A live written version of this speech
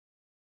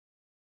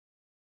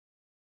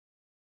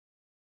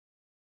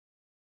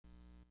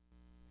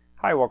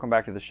Hi, welcome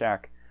back to the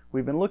Shack.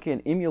 We've been looking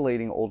at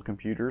emulating old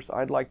computers.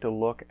 I'd like to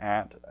look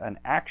at an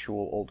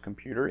actual old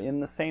computer in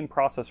the same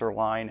processor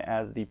line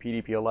as the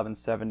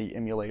PDP-1170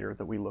 emulator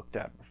that we looked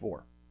at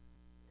before.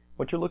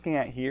 What you're looking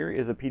at here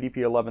is a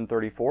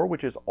PDP-1134,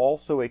 which is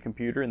also a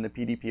computer in the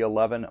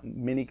PDP-11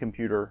 mini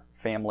computer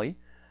family.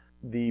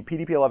 The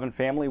PDP-11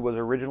 family was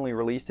originally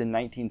released in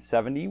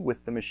 1970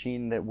 with the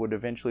machine that would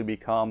eventually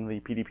become the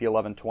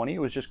PDP-1120. It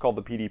was just called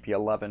the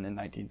PDP-11 in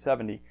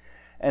 1970.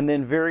 And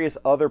then various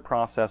other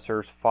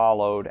processors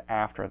followed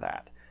after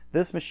that.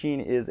 This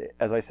machine is,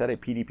 as I said, a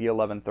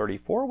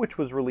PDP-1134, which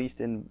was released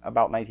in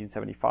about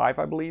 1975,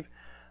 I believe,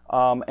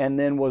 and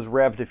then was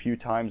revved a few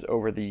times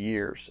over the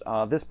years.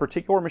 This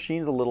particular machine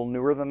is a little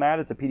newer than that.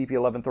 It's a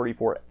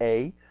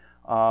PDP-1134A.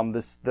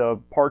 The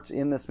parts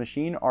in this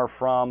machine are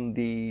from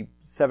the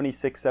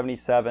 76,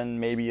 77,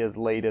 maybe as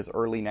late as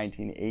early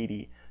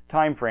 1980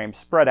 time frame,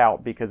 spread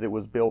out because it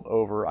was built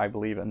over, I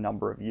believe, a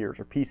number of years,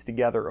 or pieced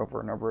together over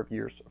a number of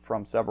years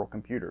from several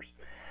computers.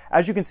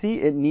 As you can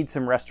see, it needs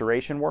some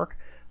restoration work.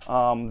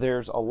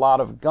 There's a lot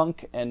of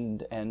gunk and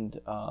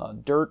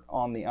dirt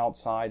on the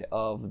outside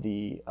of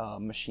the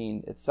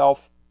machine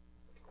itself.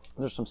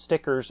 There's some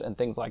stickers and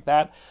things like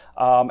that.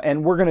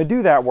 And we're going to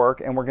do that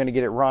work and we're going to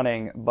get it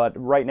running.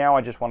 But right now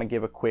I just want to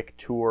give a quick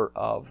tour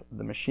of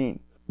the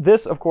machine.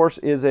 This, of course,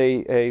 is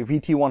a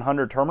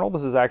VT100 terminal.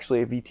 This is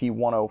actually a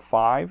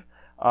VT105,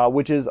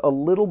 which is a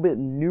little bit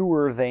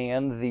newer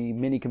than the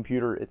mini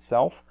computer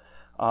itself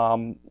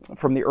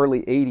from the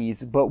early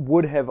 80s, but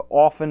would have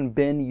often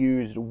been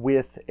used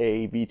with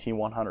a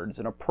VT100. It's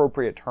an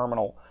appropriate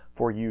terminal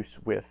for use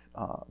with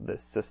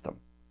this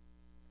system.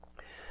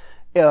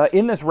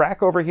 In this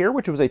rack over here,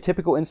 which was a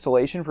typical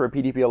installation for a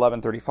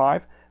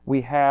PDP-1135,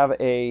 we have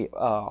a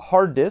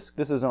hard disk.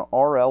 This is an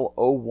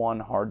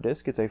RL01 hard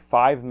disk. It's a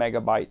 5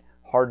 megabyte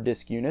hard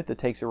disk unit that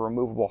takes a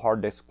removable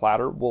hard disk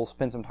platter. We'll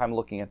spend some time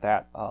looking at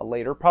that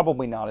later,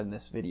 probably not in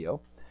this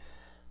video.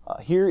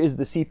 Here is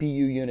the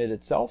CPU unit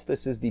itself.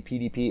 This is the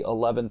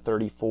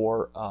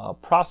PDP-1134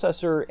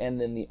 processor,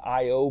 and then the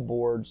I/O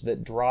boards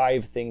that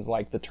drive things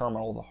like the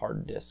terminal, the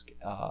hard disk,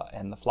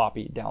 and the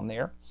floppy down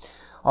there.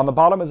 On the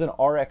bottom is an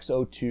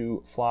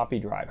RX02 floppy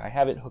drive. I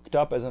have it hooked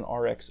up as an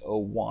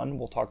RX01.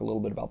 We'll talk a little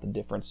bit about the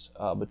difference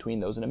between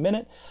those in a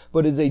minute,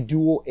 but it's a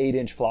dual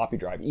 8-inch floppy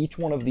drive. Each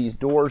one of these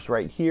doors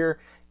right here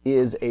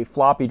is a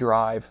floppy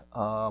drive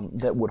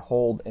that would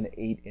hold an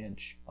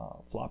 8-inch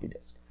floppy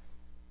disk.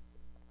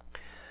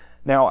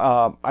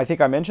 Now, I think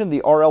I mentioned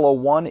the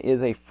RL01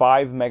 is a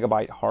 5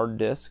 megabyte hard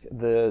disk.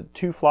 The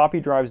two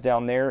floppy drives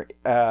down there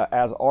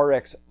as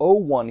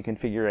RX01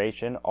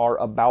 configuration are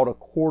about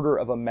 1/4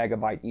 of a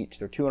megabyte each.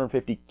 They're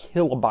 250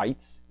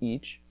 kilobytes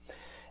each.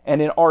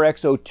 And in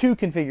RX02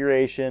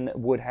 configuration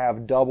would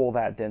have double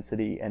that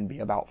density and be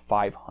about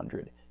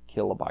 500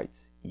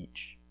 kilobytes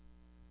each.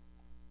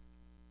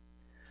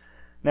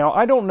 Now,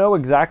 I don't know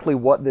exactly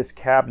what this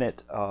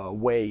cabinet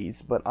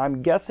weighs, but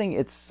I'm guessing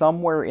it's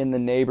somewhere in the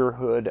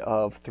neighborhood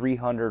of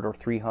 300 or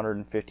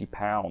 350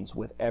 pounds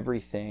with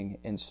everything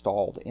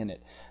installed in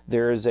it.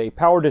 There is a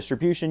power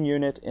distribution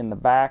unit in the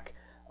back.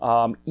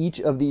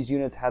 Each of these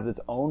units has its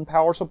own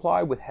power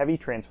supply with heavy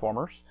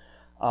transformers.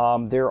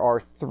 There are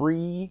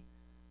 3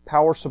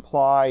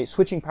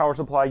 switching power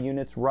supply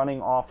units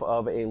running off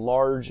of a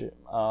large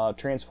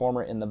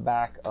transformer in the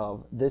back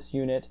of this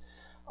unit.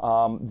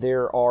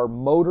 There are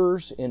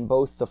motors in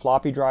both the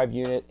floppy drive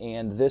unit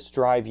and this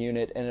drive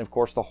unit, and of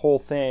course the whole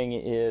thing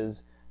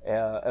is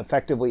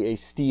effectively a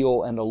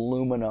steel and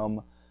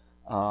aluminum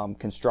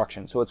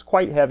construction. So it's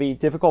quite heavy,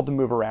 difficult to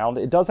move around.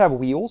 It does have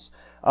wheels,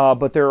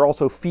 but there are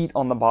also feet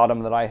on the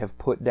bottom that I have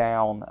put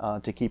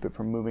down to keep it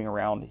from moving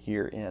around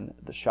here in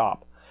the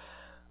shop.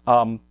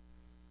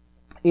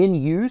 In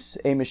use,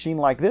 a machine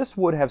like this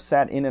would have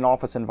sat in an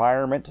office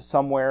environment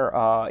somewhere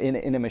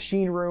in a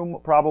machine room,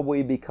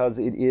 probably because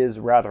it is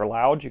rather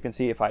loud. You can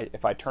see if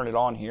I turn it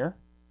on here,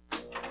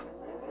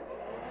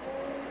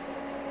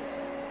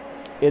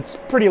 it's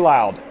pretty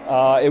loud.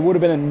 It would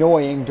have been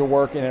annoying to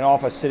work in an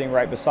office sitting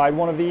right beside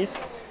one of these.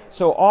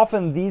 So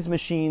often these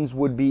machines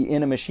would be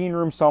in a machine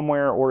room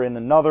somewhere or in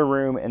another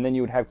room, and then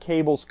you would have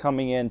cables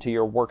coming into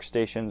your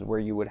workstations where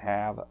you would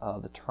have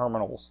the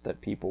terminals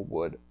that people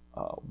would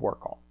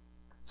work on.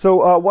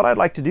 So what I'd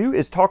like to do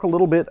is talk a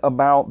little bit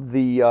about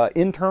the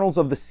internals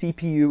of the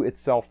CPU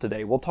itself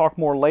today. We'll talk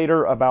more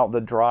later about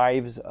the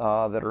drives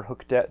that are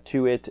hooked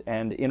to it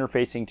and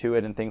interfacing to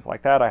it and things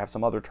like that. I have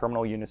some other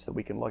terminal units that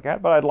we can look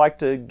at, but I'd like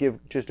to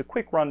give just a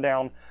quick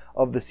rundown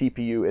of the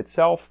CPU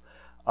itself,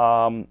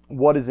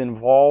 what is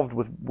involved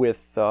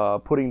with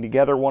putting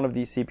together one of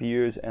these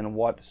CPUs, and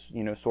what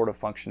sort of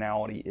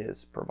functionality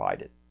is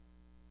provided.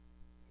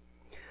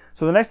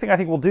 So the next thing I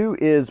think we'll do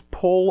is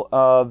pull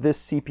this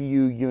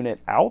CPU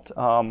unit out.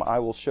 I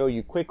will show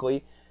you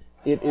quickly.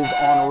 It is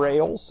on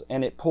rails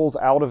and it pulls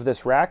out of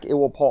this rack. It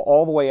will pull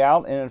all the way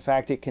out, and in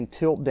fact it can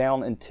tilt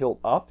down and tilt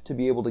up to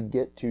be able to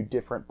get to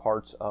different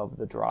parts of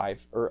the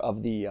drive or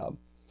of the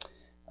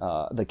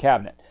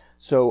cabinet.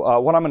 So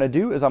what I'm going to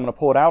do is I'm going to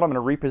pull it out, I'm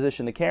going to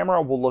reposition the camera,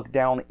 we'll look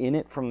down in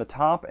it from the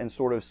top and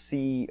sort of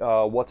see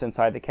what's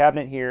inside the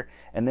cabinet here,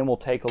 and then we'll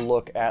take a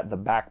look at the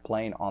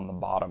backplane on the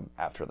bottom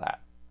after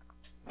that.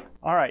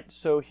 Alright,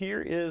 so here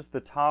is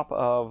the top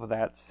of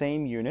that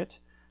same unit,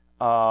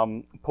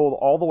 pulled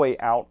all the way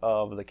out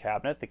of the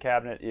cabinet. The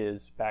cabinet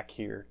is back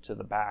here to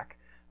the back,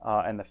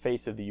 and the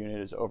face of the unit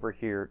is over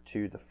here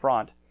to the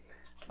front.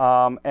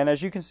 And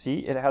as you can see,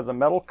 it has a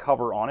metal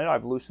cover on it.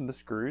 I've loosened the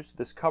screws.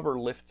 This cover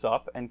lifts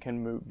up and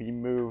can be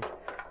moved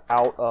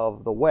out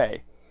of the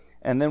way.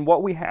 And then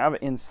what we have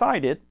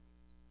inside it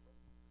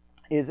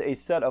is a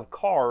set of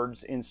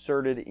cards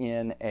inserted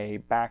in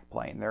a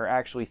backplane. There are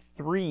actually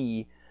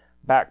 3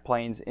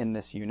 backplanes in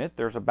this unit.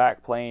 There's a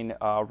backplane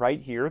right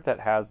here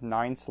that has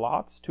 9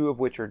 slots, 2 of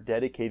which are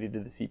dedicated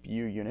to the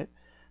CPU unit.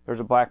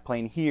 There's a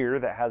backplane here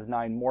that has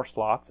 9 more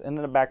slots, and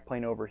then a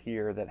backplane over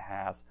here that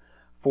has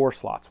 4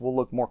 slots. We'll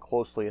look more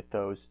closely at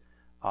those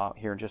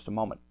here in just a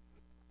moment.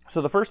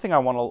 So the first thing I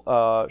want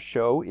to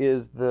show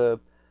is the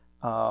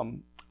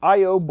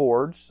I/O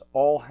boards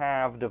all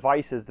have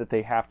devices that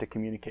they have to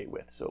communicate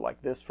with. So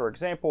like this, for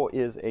example,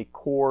 is a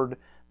cord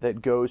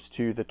that goes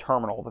to the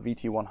terminal, the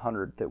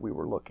VT100 that we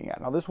were looking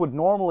at. Now this would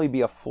normally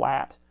be a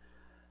flat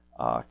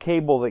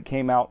cable that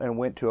came out and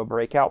went to a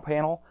breakout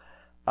panel.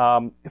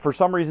 For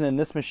some reason in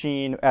this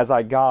machine, as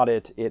I got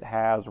it, it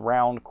has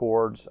round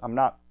cords. I'm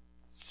not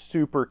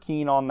super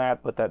keen on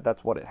that, but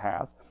that's what it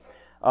has.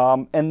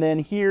 And then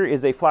here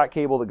is a flat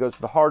cable that goes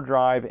to the hard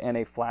drive and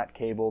a flat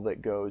cable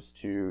that goes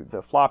to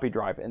the floppy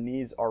drive. And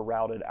these are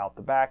routed out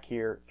the back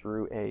here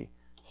through a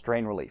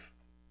strain relief.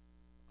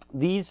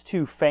 These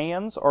 2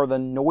 fans are the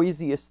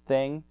noisiest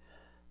thing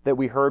that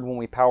we heard when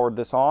we powered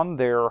this on.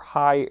 They're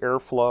high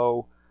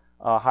airflow,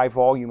 high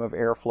volume of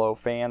airflow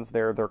fans.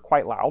 They're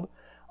quite loud.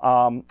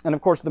 And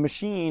of course the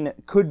machine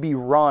could be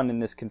run in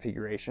this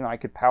configuration. I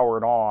could power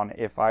it on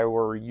if I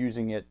were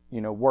using it,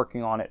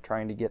 working on it,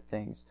 trying to get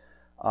things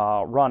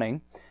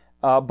running.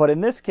 But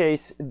in this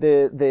case,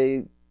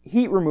 the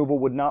heat removal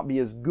would not be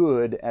as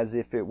good as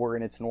if it were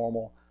in its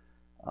normal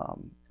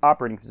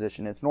operating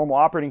position. Its normal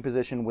operating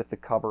position with the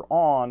cover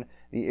on,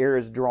 the air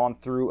is drawn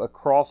through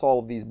across all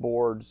of these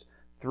boards,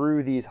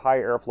 through these high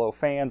airflow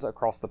fans,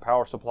 across the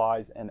power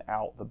supplies, and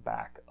out the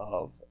back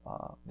of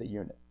the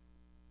unit.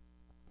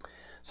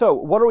 So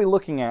what are we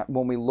looking at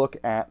when we look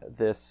at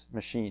this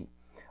machine?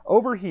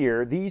 Over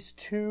here, these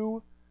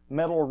 2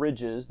 metal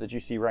ridges that you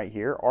see right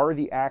here are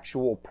the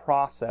actual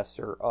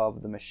processor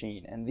of the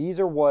machine. And these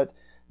are what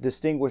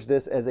distinguish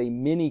this as a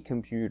mini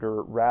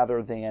computer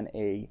rather than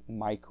a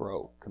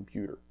micro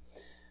computer.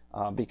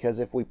 Because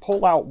if we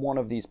pull out one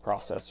of these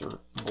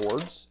processor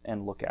boards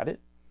and look at it,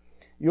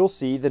 you'll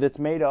see that it's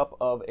made up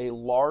of a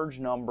large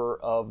number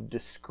of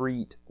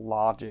discrete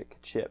logic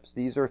chips.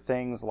 These are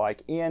things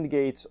like AND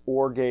gates,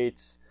 OR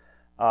gates,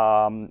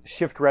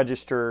 shift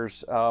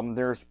registers.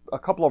 There's a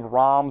couple of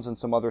ROMs and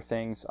some other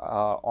things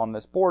on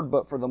this board,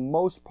 but for the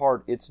most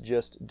part, it's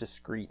just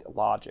discrete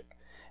logic.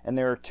 And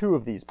there are 2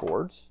 of these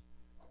boards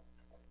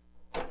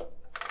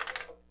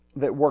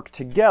that work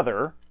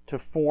together to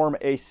form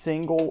a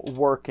single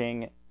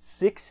working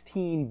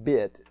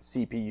 16-bit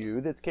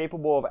CPU that's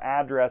capable of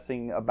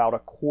addressing about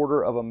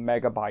 1/4 of a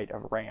megabyte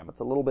of RAM.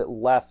 It's a little bit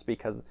less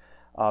because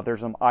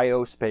there's some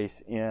I/O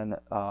space in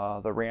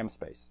the RAM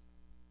space.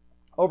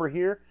 Over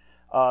here,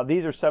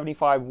 these are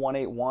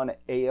 75181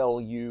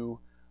 ALU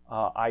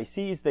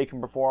ICs. They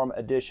can perform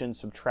addition,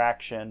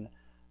 subtraction,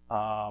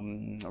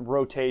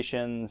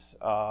 rotations,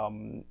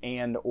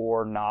 and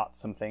or not,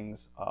 some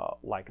things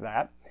like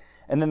that.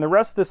 And then the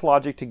rest of this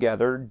logic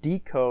together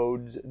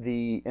decodes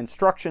the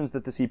instructions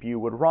that the CPU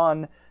would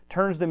run,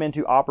 turns them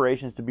into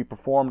operations to be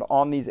performed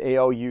on these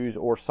ALUs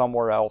or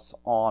somewhere else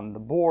on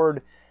the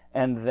board,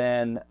 and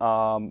then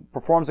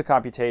performs a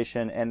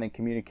computation and then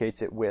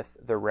communicates it with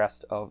the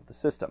rest of the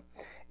system.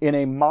 In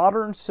a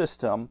modern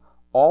system,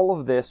 all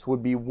of this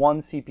would be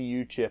one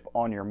CPU chip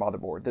on your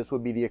motherboard. This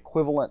would be the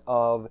equivalent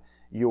of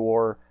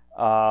your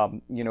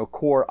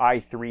Core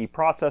i3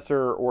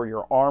 processor or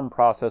your ARM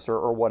processor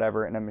or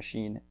whatever in a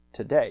machine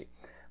today.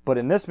 But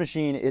in this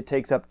machine, it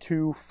takes up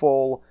 2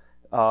 full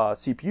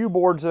CPU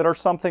boards that are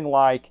something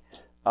like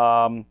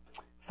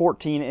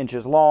 14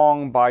 inches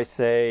long by,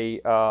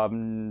 say,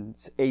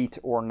 8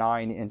 or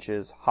 9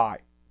 inches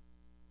high.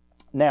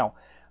 Now,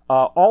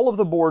 all of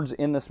the boards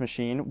in this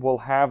machine will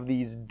have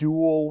these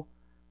dual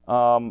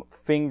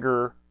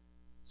finger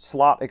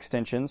slot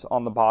extensions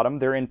on the bottom.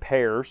 They're in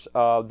pairs.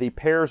 The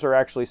pairs are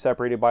actually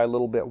separated by a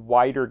little bit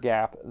wider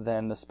gap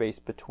than the space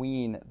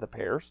between the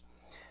pairs.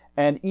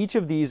 And each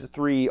of these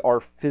 3 are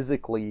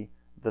physically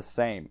the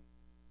same.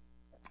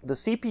 The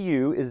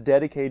CPU is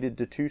dedicated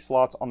to 2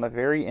 slots on the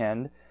very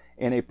end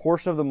in a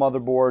portion of the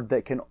motherboard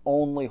that can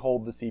only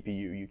hold the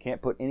CPU. You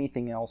can't put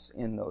anything else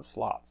in those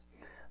slots.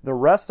 The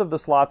rest of the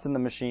slots in the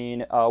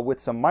machine, with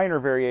some minor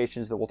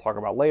variations that we'll talk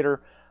about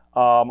later,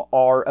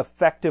 are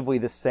effectively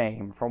the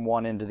same from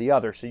one end to the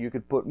other. So you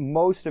could put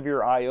most of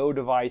your I/O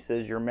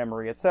devices, your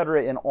memory,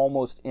 etc., in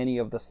almost any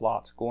of the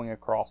slots going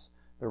across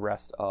the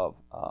rest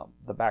of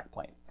the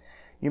backplane.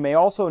 You may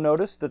also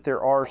notice that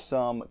there are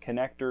some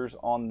connectors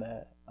on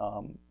the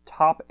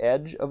top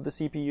edge of the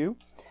CPU.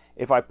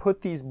 If I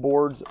put these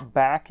boards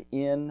back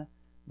in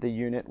the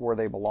unit where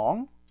they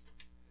belong,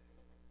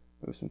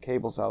 move some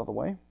cables out of the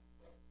way.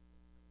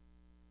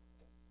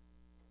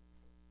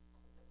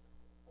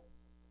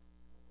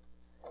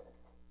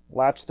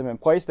 Latch them in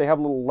place. They have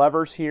little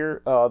levers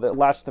here that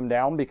latch them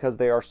down because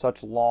they are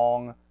such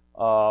long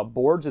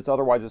boards.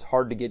 Otherwise it's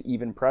hard to get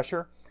even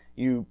pressure.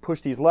 You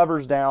push these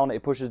levers down,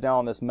 it pushes down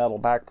on this metal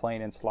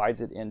backplane and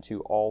slides it into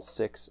all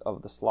 6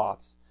 of the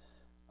slots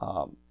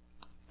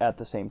at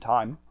the same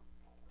time.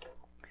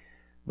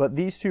 But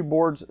these 2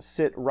 boards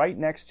sit right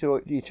next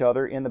to each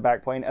other in the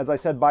backplane. As I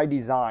said, by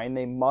design,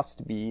 they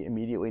must be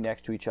immediately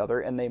next to each other,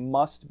 and they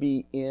must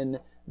be in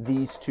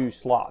these 2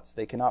 slots.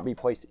 They cannot be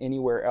placed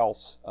anywhere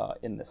else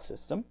in the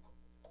system.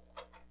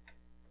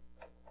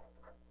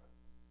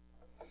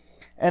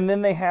 And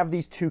then they have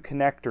these 2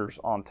 connectors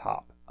on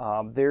top.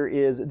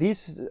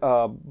 These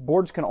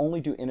boards can only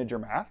do integer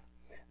math.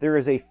 There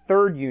is a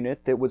 3rd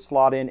unit that would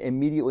slot in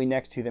immediately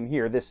next to them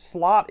here. This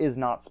slot is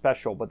not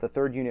special, but the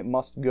 3rd unit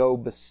must go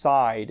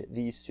beside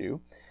these 2,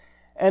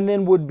 and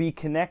then would be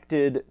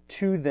connected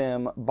to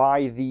them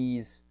by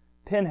these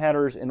pin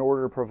headers in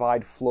order to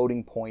provide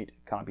floating point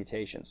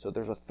computation. So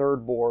there's a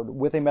 3rd board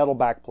with a metal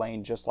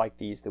backplane just like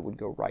these that would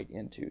go right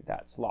into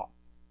that slot.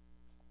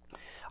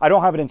 I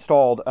don't have it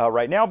installed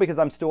right now because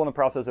I'm still in the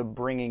process of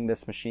bringing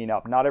this machine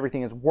up. Not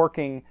everything is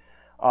working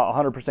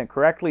 100%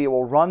 correctly. It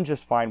will run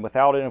just fine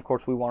without it. And of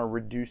course, we want to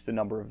reduce the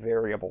number of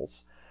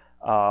variables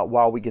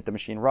while we get the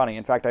machine running.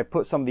 In fact, I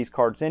put some of these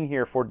cards in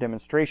here for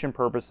demonstration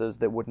purposes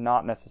that would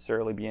not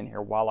necessarily be in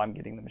here while I'm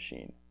getting the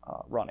machine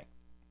running.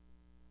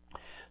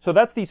 So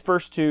that's these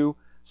first 2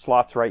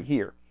 slots right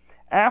here.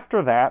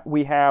 After that,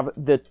 we have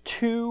the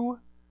 2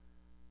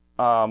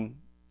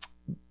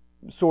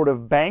 sort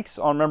of banks.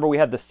 Remember, we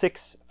had the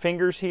 6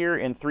 fingers here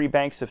and 3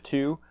 banks of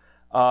 2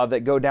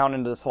 that go down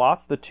into the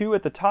slots. The 2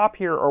 at the top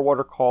here are what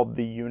are called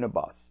the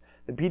UNIBUS.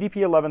 The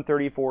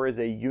PDP-1134 is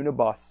a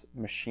UNIBUS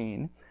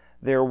machine.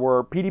 There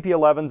were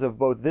PDP-11s of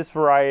both this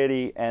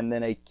variety and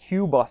then a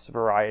Q-bus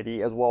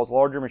variety, as well as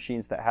larger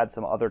machines that had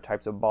some other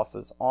types of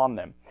buses on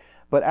them.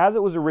 But as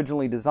it was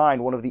originally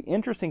designed, one of the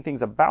interesting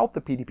things about the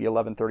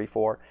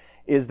PDP-1134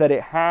 is that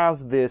it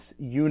has this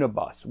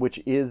UNIBUS,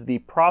 which is the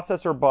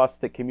processor bus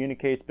that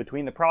communicates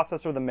between the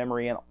processor, the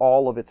memory, and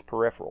all of its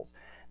peripherals.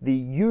 The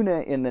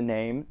uni in the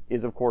name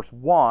is, of course,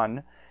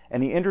 1,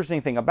 and the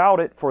interesting thing about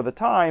it for the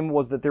time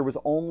was that there was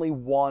only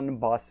 1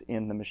 bus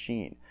in the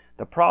machine.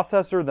 The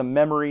processor, the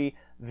memory,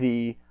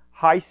 the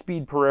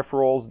high-speed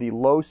peripherals, the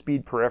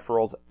low-speed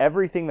peripherals,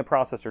 everything the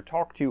processor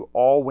talked to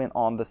all went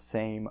on the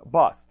same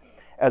bus,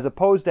 as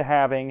opposed to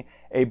having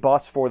a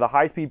bus for the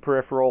high-speed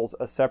peripherals,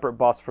 a separate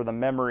bus for the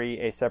memory,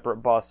 a separate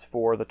bus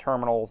for the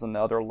terminals and the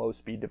other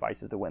low-speed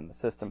devices that went in the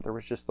system. There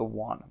was just the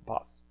 1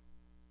 bus.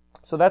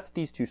 So that's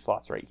these 2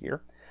 slots right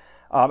here.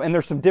 And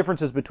there's some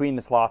differences between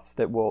the slots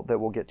that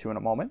we'll get to in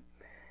a moment.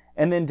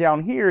 And then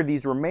down here,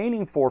 these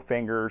remaining 4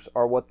 fingers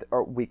are what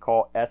we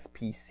call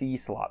SPC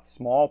slots,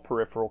 small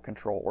peripheral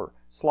controller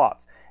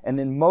slots. And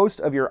then most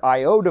of your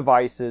I/O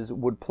devices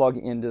would plug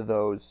into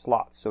those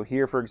slots. So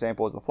here, for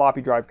example, is the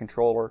floppy drive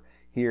controller.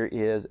 Here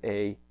is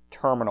a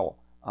terminal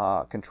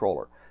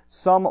controller.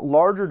 Some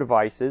larger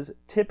devices,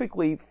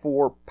 typically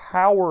for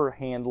power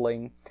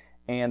handling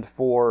and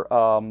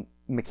for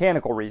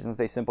mechanical reasons,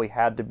 they simply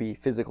had to be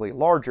physically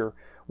larger,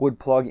 would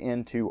plug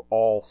into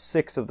all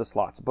 6 of the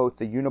slots, both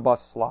the UNIBUS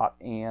slot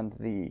and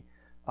the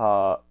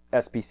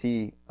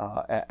SPC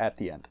at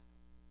the end.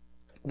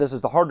 This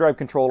is the hard drive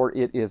controller.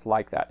 It is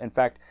like that. In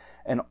fact,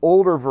 an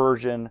older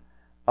version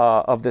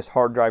of this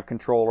hard drive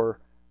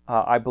controller,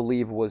 I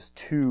believe, was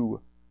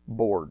 2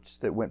 boards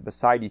that went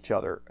beside each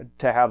other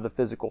to have the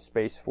physical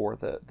space for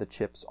the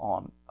chips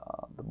on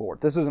the board.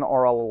 This is an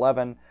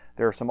RL11.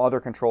 There are some other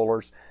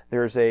controllers.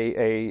 There's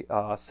a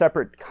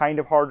separate kind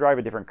of hard drive,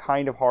 a different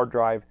kind of hard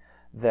drive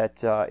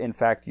that in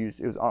fact used,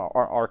 it was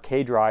our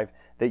RK drive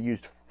that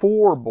used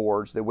 4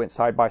 boards that went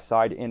side by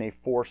side in a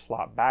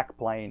 4-slot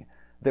backplane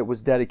that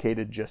was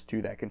dedicated just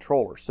to that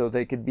controller. So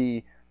they could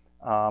be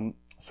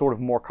sort of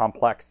more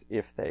complex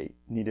if they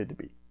needed to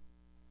be.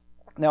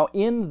 Now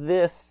in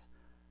this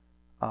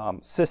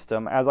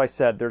system, as I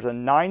said, there's a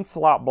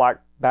 9-slot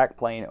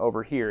backplane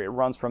over here. It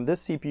runs from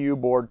this CPU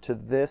board to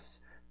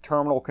this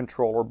terminal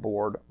controller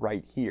board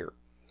right here.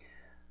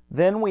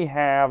 Then we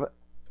have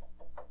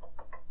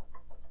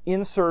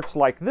inserts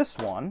like this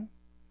one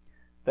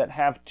that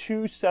have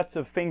 2 sets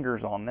of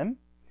fingers on them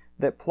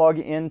that plug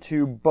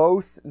into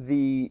both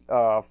the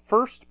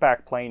first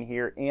backplane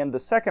here and the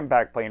second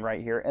backplane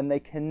right here, and they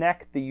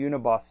connect the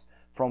UNIBUS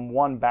from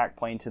one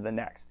backplane to the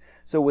next.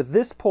 So with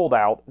this pulled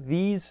out,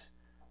 these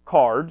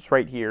cards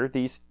right here,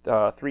 these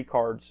 3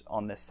 cards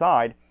on this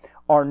side,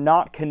 are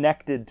not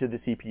connected to the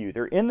CPU.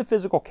 They're in the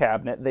physical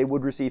cabinet. They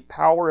would receive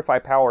power if I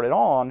powered it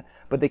on,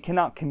 but they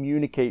cannot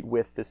communicate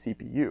with the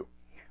CPU.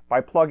 By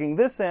plugging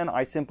this in,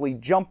 I simply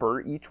jumper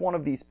each one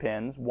of these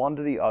pins, one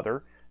to the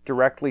other,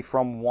 directly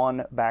from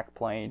one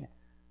backplane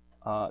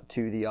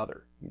to the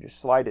other. You just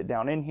slide it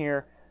down in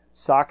here,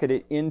 socket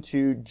it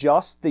into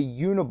just the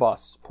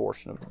UNIBUS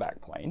portion of the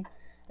backplane,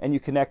 and you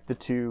connect the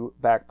two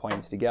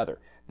backplanes together.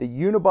 The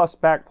UNIBUS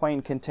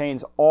backplane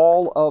contains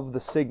all of the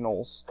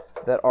signals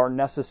that are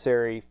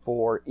necessary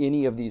for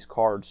any of these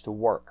cards to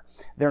work.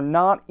 They're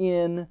not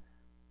in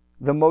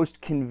the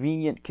most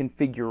convenient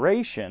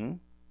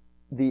configuration.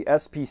 The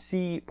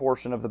SPC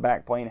portion of the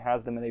backplane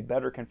has them in a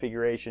better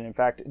configuration. In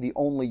fact, the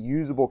only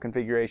usable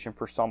configuration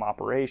for some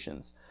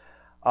operations.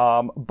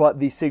 But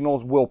the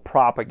signals will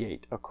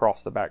propagate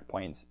across the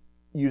backplanes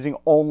using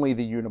only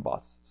the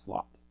UNIBUS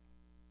slots.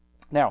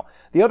 Now,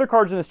 the other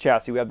cards in this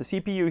chassis, we have the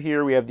CPU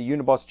here, we have the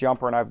UNIBUS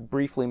jumper, and I've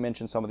briefly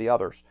mentioned some of the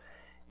others,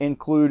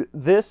 include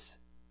this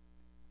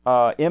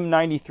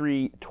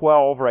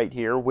M9312 right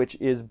here, which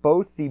is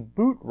both the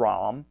boot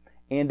ROM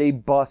and a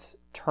bus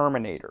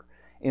terminator.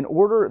 In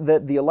order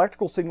that the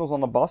electrical signals on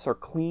the bus are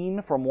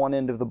clean from one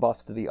end of the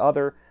bus to the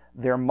other,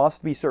 there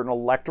must be certain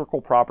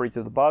electrical properties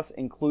of the bus,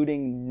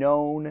 including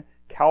known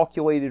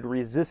calculated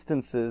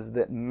resistances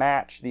that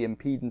match the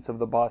impedance of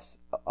the bus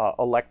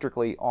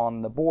electrically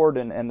on the board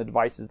and the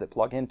devices that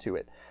plug into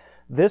it.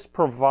 This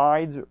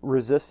provides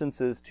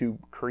resistances to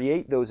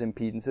create those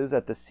impedances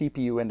at the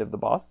CPU end of the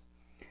bus.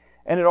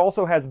 And it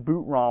also has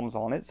boot ROMs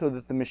on it so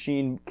that the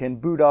machine can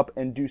boot up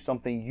and do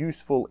something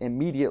useful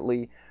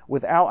immediately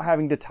without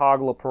having to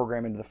toggle a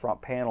program into the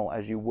front panel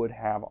as you would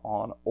have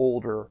on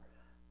older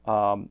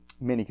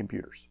mini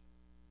computers.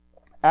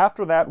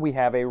 After that, we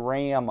have a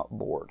RAM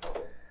board.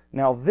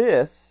 Now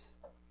this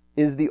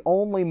is the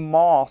only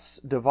MOS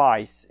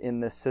device in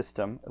this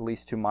system, at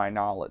least to my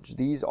knowledge.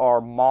 These are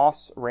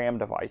MOS RAM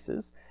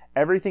devices.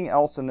 Everything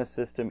else in this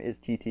system is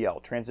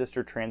TTL,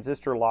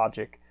 transistor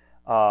logic,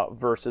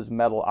 versus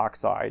metal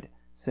oxide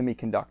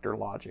semiconductor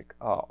logic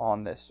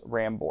on this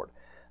RAM board.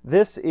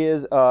 This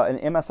is an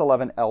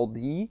MS11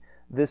 LD.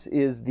 This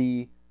is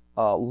the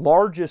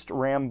largest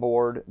RAM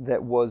board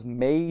that was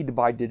made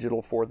by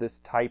Digital for this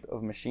type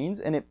of machines,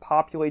 and it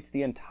populates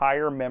the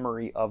entire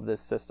memory of this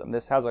system.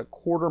 This has a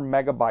 1/4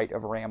 megabyte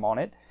of RAM on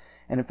it,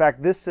 and in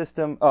fact this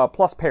system,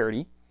 plus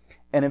parity,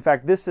 and in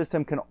fact this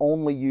system can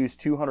only use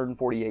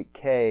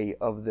 248K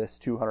of this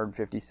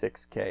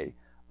 256K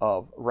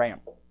of RAM.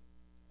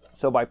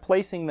 So by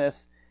placing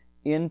this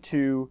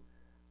into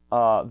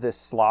this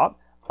slot,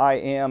 I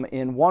am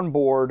in one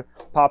board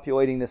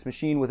populating this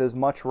machine with as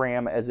much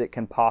RAM as it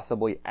can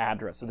possibly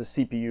address, so the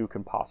CPU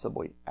can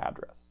possibly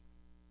address.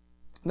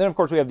 Then of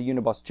course we have the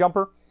UNIBUS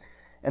jumper,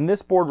 and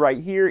this board right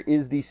here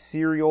is the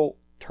serial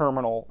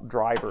terminal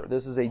driver.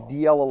 This is a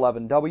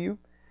DL11W.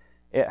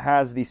 It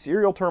has the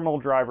serial terminal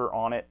driver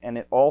on it, and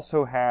it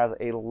also has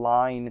a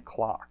line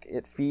clock.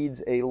 It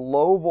feeds a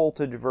low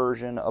voltage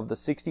version of the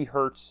 60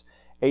 Hertz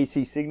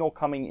AC signal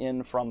coming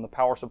in from the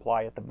power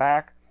supply at the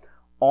back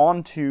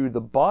onto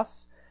the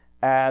bus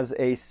as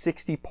a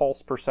 60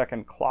 pulse per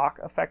second clock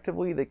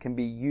effectively that can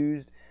be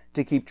used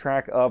to keep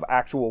track of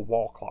actual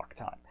wall clock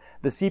time.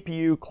 The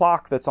CPU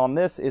clock that's on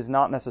this is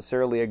not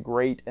necessarily a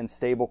great and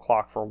stable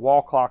clock for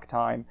wall clock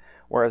time,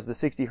 whereas the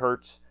 60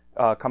 Hertz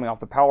coming off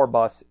the power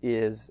bus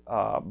is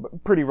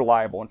pretty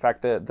reliable. In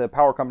fact, the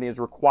power company is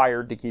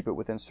required to keep it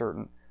within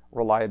certain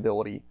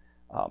reliability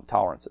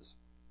tolerances.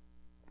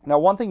 Now,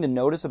 one thing to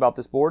notice about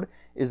this board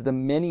is the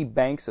many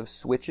banks of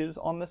switches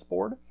on this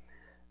board.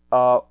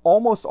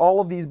 Almost all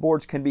of these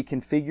boards can be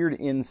configured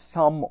in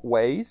some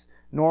ways.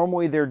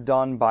 Normally, they're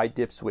done by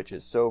dip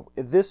switches. So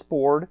this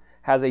board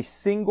has a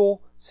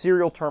single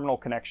serial terminal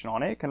connection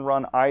on it. It can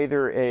run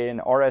either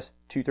an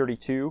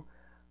RS-232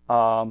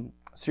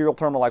 serial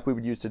terminal like we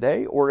would use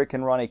today, or it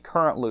can run a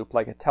current loop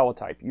like a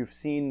teletype. You've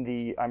seen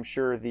the, I'm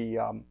sure,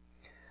 the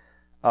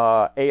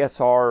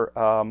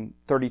ASR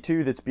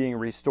 32 that's being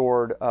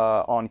restored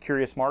on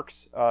Curious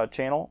Mark's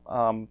channel.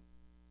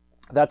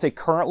 That's a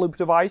current loop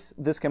device.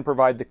 This can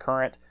provide the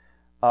current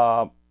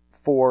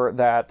for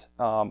that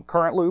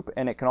current loop,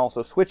 and it can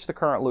also switch the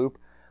current loop,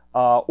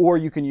 or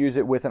you can use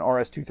it with an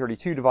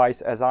RS-232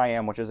 device, as I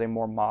am, which is a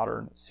more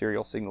modern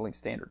serial signaling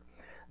standard.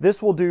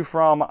 This will do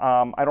from,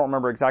 I don't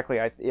remember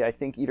exactly, I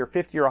think either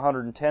 50 or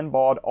 110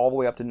 baud all the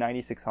way up to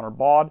 9600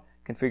 baud,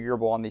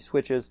 configurable on these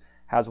switches,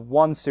 has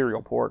one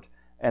serial port,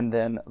 and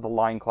then the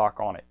line clock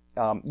on it.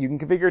 You can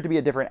configure it to be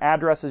at different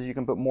addresses. You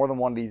can put more than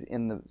one of these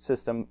in the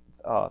system,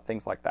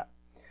 things like that.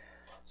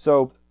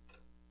 So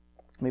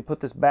let me put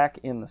this back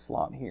in the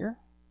slot here.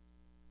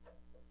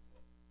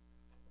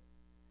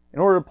 In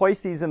order to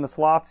place these in the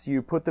slots,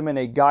 you put them in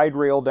a guide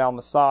rail down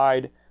the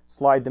side,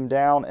 slide them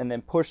down, and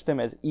then push them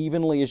as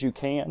evenly as you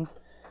can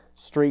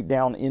straight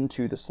down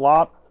into the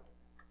slot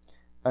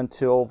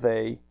until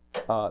they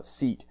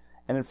seat.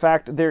 And in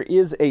fact, there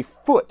is a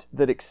foot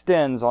that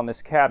extends on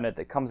this cabinet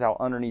that comes out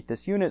underneath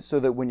this unit so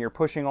that when you're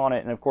pushing on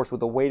it, and of course with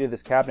the weight of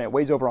this cabinet, it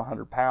weighs over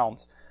 100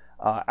 pounds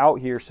out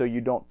here, so you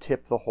don't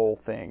tip the whole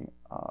thing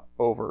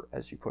over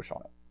as you push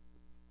on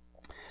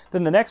it.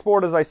 Then the next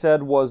board, as I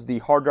said, was the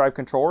hard drive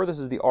controller. This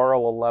is the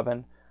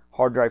RL11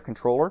 hard drive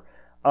controller.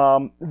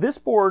 This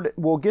board,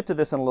 we'll get to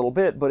this in a little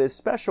bit, but is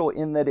special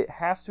in that it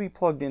has to be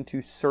plugged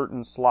into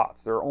certain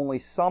slots. There are only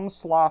some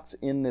slots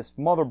in this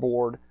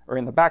motherboard, or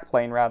in the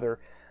backplane rather,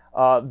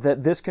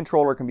 that this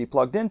controller can be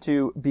plugged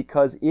into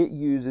because it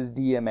uses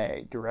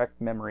DMA,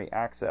 direct memory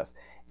access.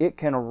 It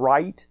can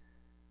write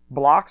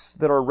blocks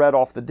that are read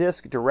off the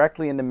disk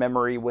directly into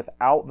memory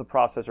without the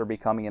processor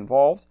becoming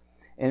involved.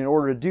 And in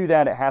order to do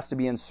that, it has to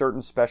be in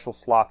certain special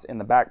slots in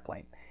the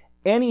backplane.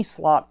 Any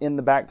slot in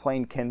the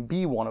backplane can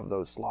be one of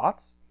those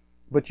slots,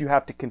 but you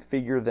have to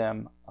configure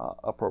them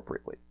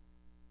appropriately.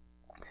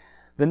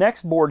 The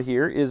next board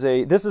here is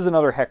this is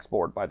another hex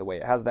board, by the way.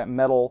 It has that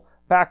metal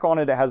back on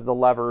it. It has the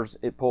levers.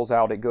 It pulls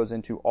out. It goes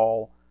into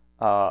all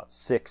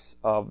 6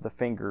 of the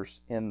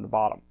fingers in the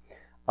bottom.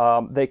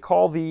 They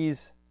call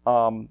these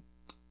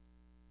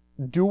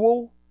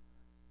dual,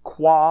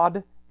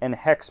 quad, and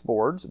hex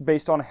boards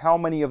based on how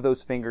many of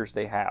those fingers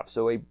they have.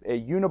 So a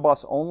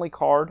UNIBUS only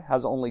card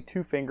has only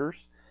 2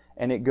 fingers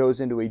and it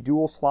goes into a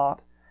dual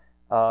slot.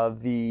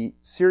 The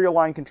serial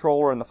line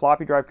controller and the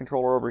floppy drive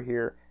controller over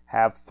here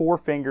have 4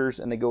 fingers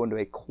and they go into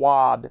a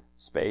quad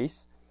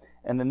space.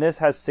 And then this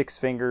has 6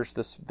 fingers.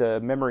 The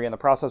memory and the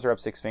processor have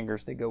 6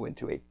 fingers. They go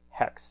into a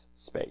hex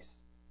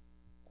space.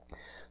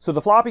 So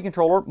the floppy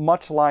controller,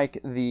 much like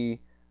the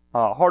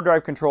hard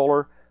drive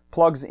controller,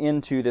 plugs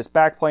into this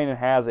backplane and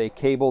has a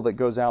cable that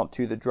goes out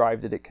to the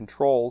drive that it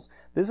controls.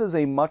 This is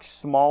a much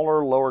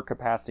smaller, lower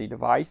capacity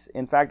device.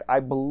 In fact, I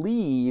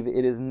believe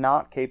it is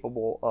not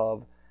capable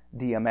of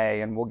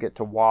DMA, and we'll get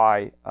to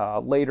why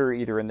later,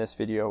 either in this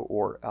video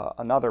or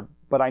another,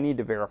 but I need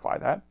to verify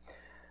that.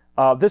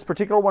 This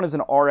particular one is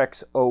an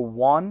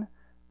RX-01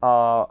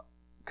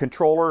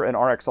 controller, an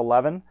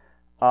RX-11.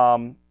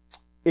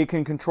 It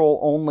can control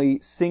only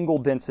single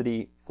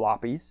density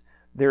floppies.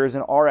 There is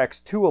an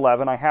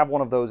RX-211, I have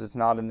one of those, it's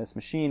not in this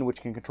machine, which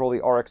can control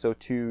the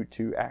RX-02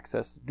 to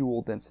access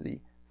dual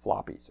density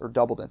floppies, or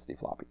double density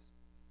floppies.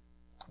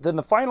 Then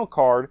the final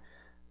card,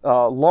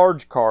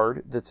 large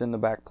card that's in the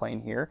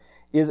backplane here,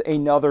 is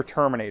another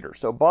terminator.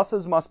 So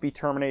buses must be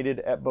terminated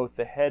at both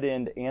the head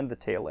end and the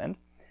tail end.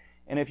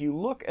 And if you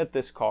look at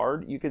this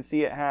card, you can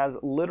see it has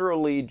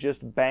literally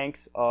just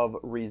banks of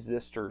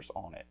resistors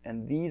on it.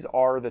 And these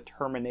are the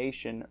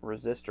termination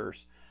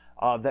resistors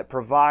that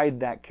provide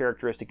that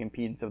characteristic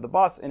impedance of the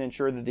bus and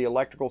ensure that the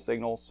electrical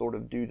signals sort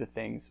of do the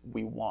things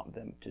we want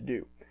them to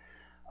do.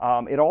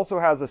 It also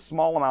has a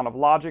small amount of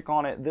logic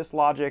on it. This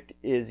logic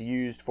is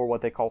used for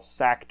what they call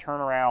SAC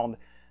turnaround,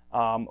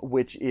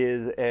 which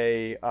is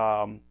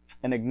an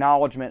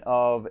acknowledgement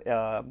of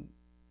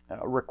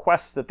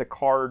requests that the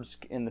cards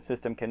in the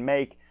system can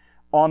make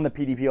on the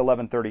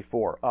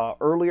PDP-1134.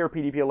 Earlier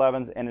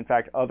PDP-11s, and in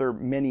fact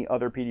many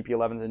other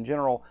PDP-11s in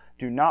general,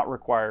 do not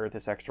require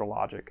this extra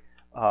logic.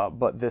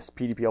 But this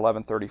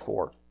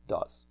PDP-1134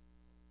 does.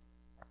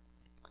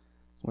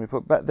 So we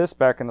put this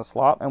back in the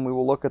slot and we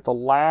will look at the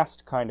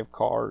last kind of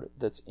card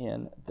that's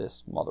in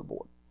this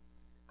motherboard,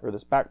 or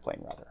this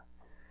backplane rather.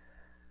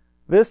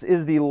 This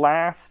is the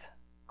last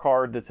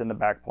card that's in the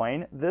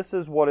backplane. This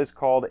is what is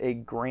called a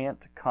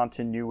grant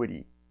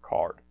continuity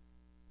card.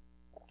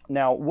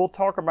 Now we'll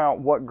talk about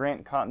what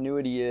grant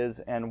continuity is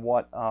and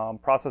what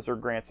processor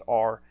grants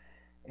are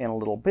in a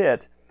little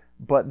bit.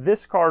 But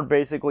this card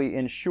basically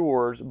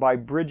ensures, by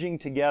bridging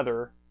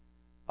together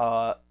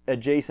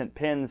adjacent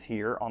pins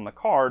here on the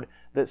card,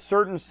 that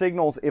certain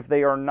signals, if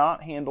they are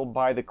not handled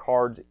by the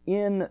cards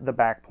in the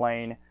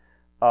backplane,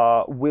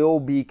 will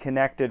be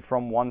connected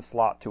from one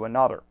slot to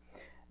another.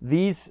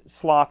 These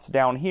slots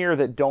down here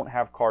that don't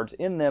have cards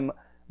in them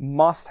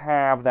must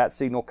have that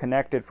signal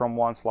connected from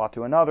one slot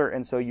to another,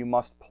 and so you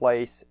must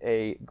place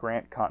a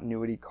grant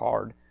continuity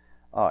card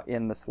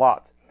in the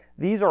slots.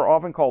 These are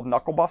often called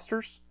knuckle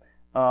busters.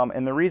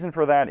 And the reason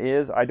for that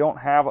is I don't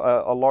have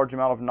a large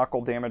amount of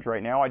knuckle damage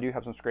right now. I do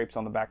have some scrapes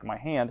on the back of my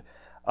hand.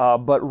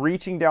 But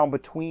reaching down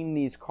between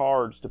these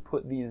cards to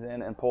put these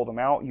in and pull them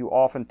out, you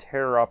often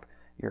tear up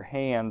your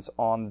hands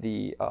on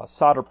the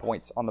solder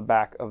points on the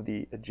back of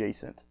the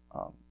adjacent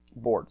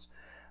boards.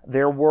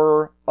 There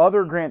were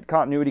other grant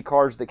continuity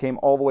cards that came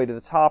all the way to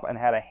the top and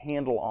had a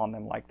handle on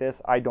them like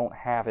this. I don't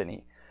have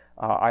any.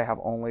 I have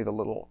only the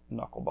little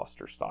knuckle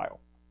buster style.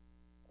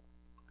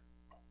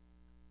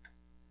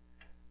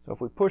 So if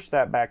we push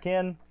that back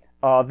in,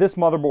 this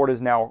motherboard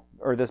is now,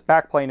 or this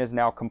backplane is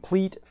now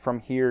complete from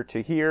here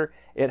to here.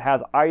 It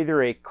has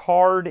either a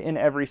card in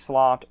every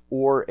slot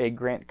or a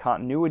grant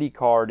continuity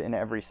card in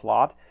every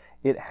slot.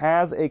 It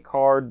has a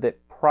card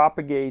that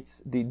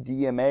propagates the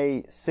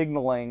DMA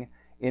signaling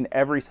in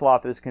every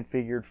slot that is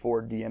configured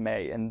for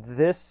DMA. And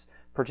this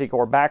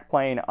particular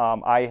backplane,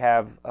 I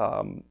have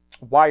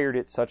wired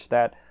it such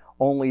that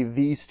only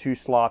these 2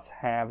 slots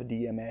have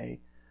DMA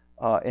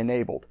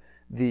enabled.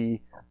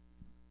 The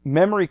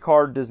memory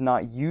card does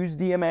not use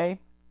DMA,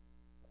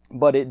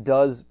 but it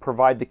does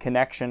provide the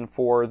connection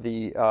for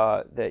the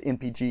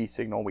MPG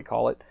signal, we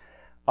call it.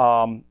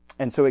 And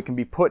so it can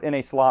be put in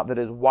a slot that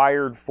is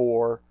wired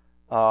for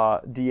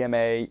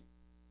DMA,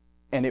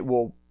 and it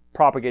will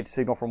propagate the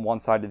signal from one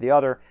side to the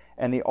other,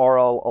 and the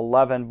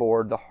RL11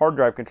 board, the hard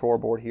drive controller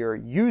board here,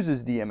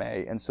 uses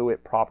DMA, and so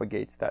it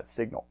propagates that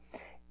signal.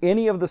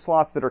 Any of the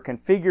slots that are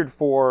configured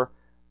for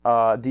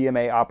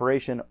DMA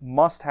operation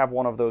must have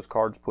one of those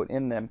cards put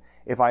in them.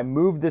 If I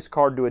move this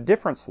card to a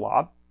different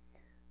slot,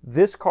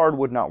 this card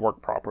would not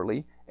work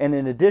properly, and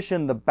in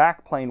addition, the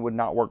backplane would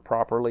not work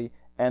properly,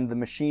 and the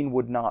machine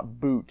would not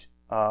boot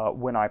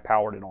when I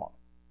powered it on.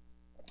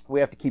 We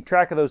have to keep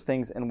track of those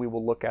things, and we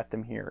will look at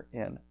them here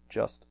in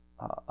just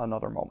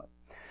another moment.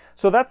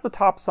 So that's the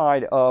top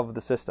side of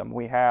the system.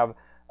 We have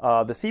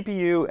the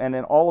CPU and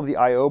then all of the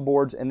I/O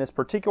boards. In this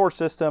particular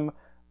system,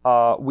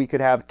 we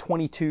could have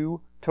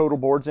 22 total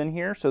boards in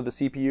here, so the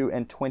CPU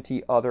and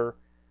 20 other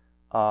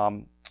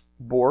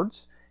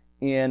boards.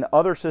 In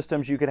other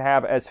systems, you could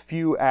have as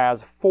few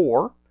as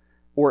 4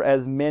 or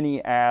as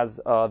many as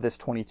this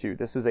 22.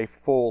 This is a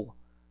full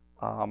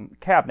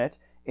cabinet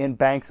in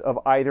banks of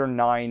either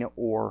 9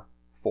 or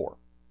 4.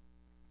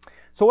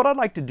 So what I'd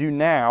like to do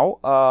now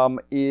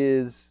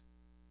is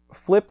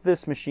flip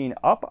this machine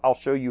up. I'll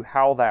show you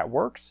how that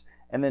works,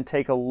 and then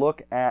take a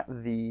look at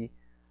the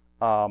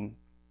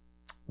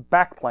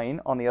backplane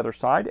on the other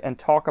side and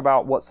talk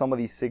about what some of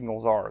these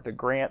signals are. The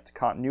grant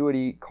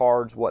continuity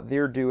cards, what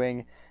they're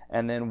doing,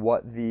 and then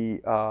what the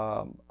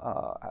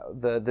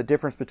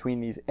difference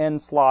between these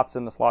end slots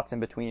and the slots in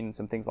between, and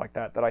some things like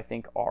that that I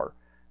think are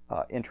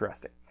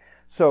interesting.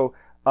 So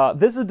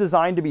this is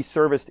designed to be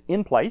serviced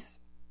in place.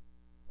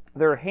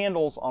 There are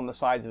handles on the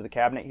sides of the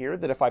cabinet here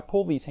that if I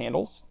pull these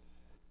handles,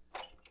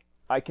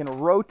 I can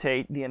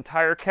rotate the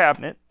entire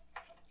cabinet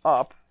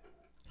up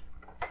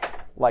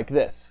like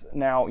this.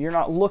 Now, you're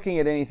not looking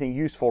at anything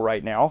useful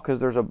right now because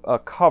there's a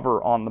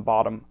cover on the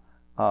bottom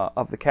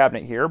of the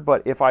cabinet here,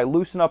 but if I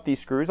loosen up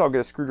these screws, I'll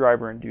get a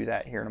screwdriver and do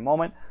that here in a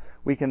moment,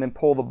 we can then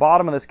pull the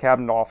bottom of this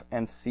cabinet off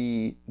and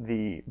see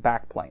the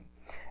backplane.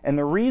 And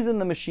the reason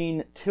the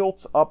machine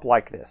tilts up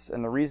like this,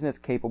 and the reason it's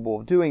capable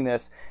of doing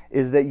this,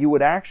 is that you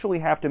would actually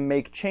have to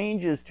make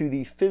changes to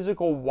the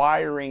physical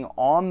wiring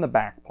on the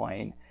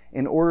backplane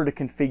in order to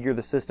configure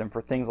the system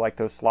for things like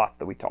those slots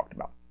that we talked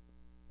about.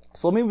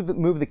 So let me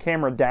move the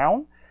camera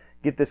down,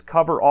 get this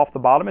cover off the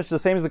bottom. It's the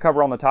same as the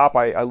cover on the top.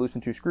 I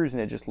loosen 2 screws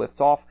and it just lifts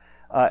off,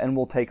 and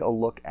we'll take a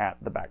look at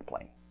the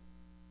backplane.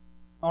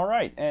 All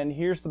right, and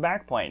here's the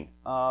backplane.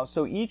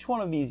 So each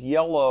one of these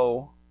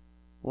yellow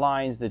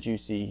lines that you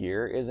see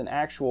here is an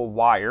actual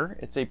wire.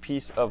 It's a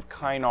piece of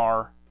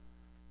Kynar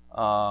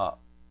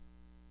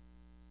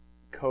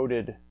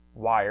coated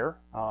wire.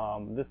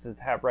 This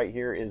right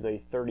here is a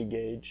 30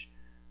 gauge.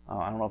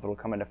 I don't know if it'll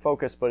come into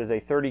focus, but is a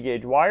 30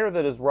 gauge wire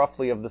that is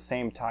roughly of the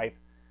same type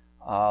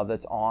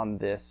that's on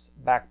this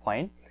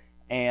backplane.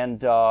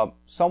 And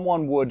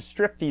someone would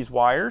strip these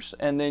wires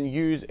and then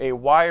use a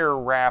wire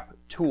wrap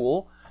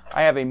tool.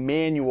 I have a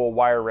manual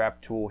wire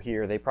wrap tool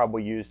here. They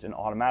probably used an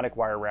automatic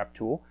wire wrap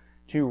tool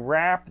to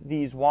wrap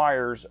these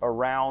wires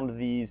around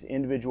these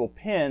individual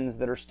pins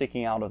that are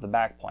sticking out of the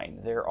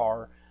backplane. There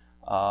are,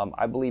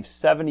 I believe,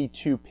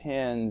 72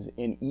 pins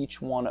in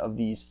each one of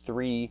these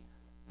 3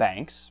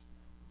 banks.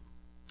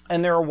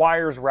 And there are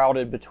wires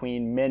routed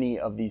between many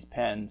of these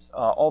pins,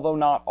 although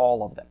not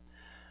all of them.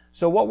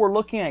 So what we're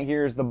looking at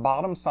here is the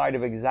bottom side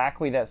of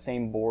exactly that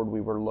same board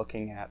we were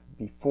looking at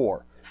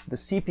before. The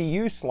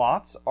CPU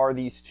slots are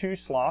these 2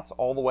 slots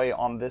all the way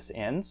on this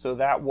end. So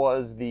that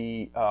was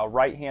the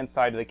right-hand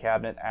side of the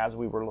cabinet as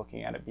we were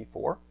looking at it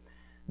before.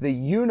 The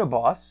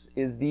UNIBUS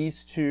is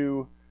these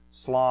 2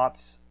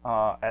 slots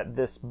at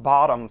this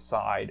bottom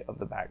side of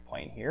the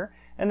backplane here.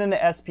 And then the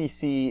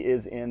SPC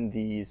is in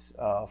these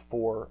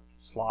 4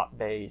 slot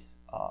bays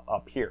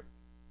up here.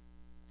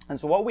 And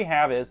so what we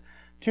have is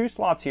 2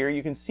 slots here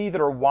you can see that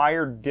are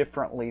wired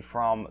differently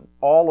from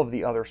all of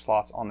the other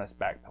slots on this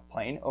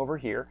backplane over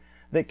here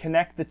that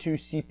connect the 2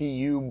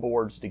 CPU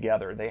boards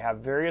together. They have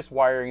various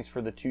wirings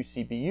for the 2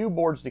 CPU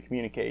boards to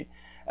communicate,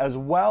 as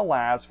well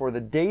as for the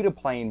data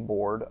plane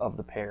board of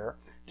the pair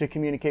to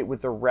communicate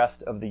with the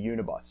rest of the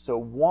UNIBUS. So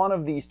one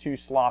of these 2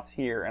 slots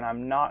here, and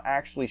I'm not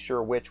actually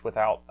sure which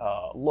without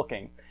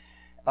looking,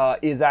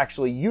 is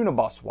actually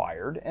UNIBUS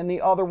wired, and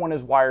the other one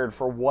is wired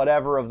for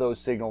whatever of those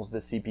signals the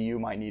CPU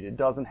might need. It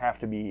doesn't have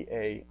to be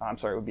it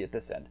would be at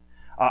this end.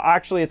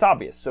 Actually, it's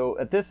obvious. So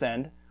at this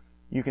end,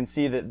 you can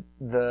see that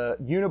the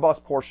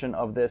UNIBUS portion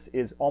of this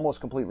is almost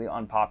completely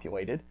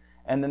unpopulated,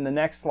 and then the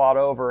next slot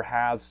over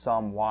has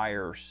some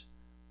wires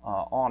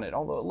on it,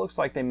 although it looks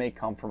like they may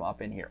come from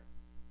up in here.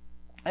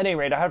 At any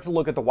rate, I have to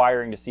look at the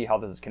wiring to see how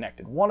this is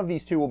connected. One of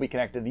these 2 will be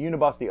connected to the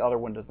UNIBUS, the other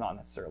one does not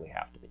necessarily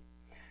have to be.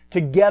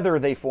 Together,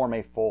 they form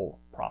a full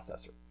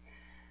processor.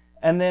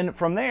 And then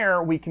from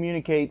there, we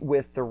communicate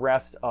with the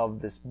rest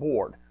of this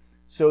board.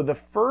 So the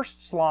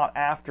first slot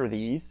after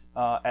these,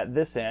 at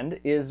this end,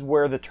 is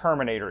where the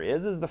terminator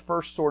is the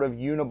first sort of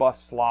UNIBUS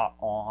slot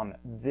on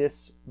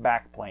this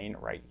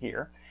backplane right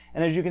here.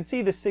 And as you can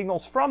see, the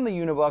signals from the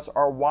UNIBUS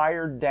are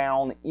wired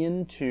down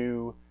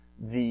into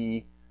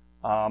the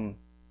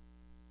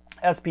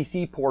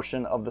SPC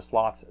portion of the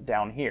slots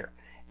down here.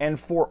 And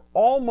for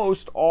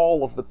almost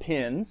all of the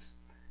pins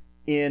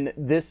in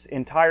this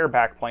entire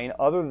backplane,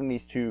 other than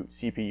these two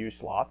CPU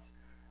slots,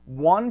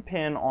 one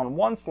pin on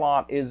one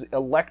slot is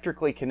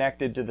electrically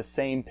connected to the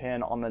same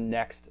pin on the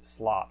next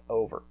slot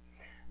over.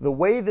 The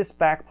way this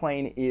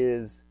backplane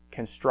is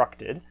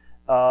constructed,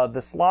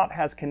 the slot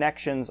has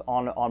connections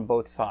on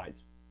both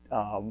sides,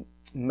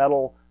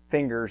 metal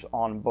fingers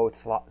on both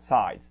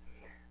sides.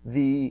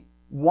 The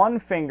one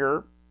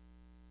finger,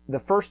 the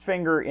first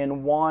finger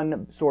in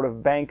one sort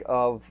of bank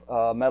of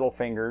metal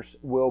fingers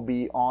will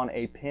be on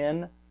a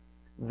pin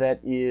that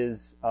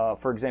is,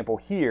 for example,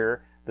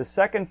 here. The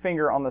second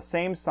finger on the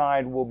same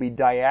side will be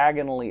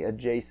diagonally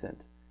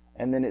adjacent,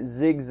 and then it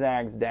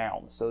zigzags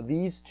down. So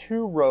these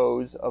two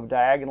rows of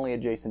diagonally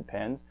adjacent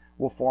pins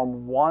will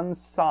form one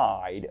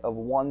side of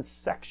one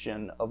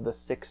section of the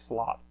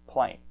 6-slot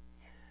plane.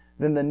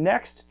 Then the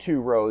next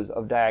two rows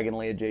of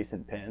diagonally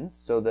adjacent pins,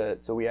 so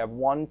we have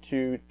 1,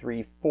 2,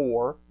 3,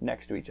 4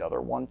 next to each other,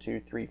 1, 2,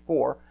 3,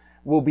 4,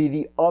 will be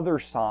the other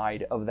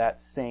side of that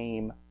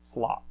same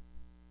slot.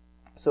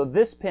 So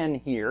this pin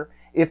here,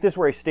 if this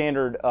were a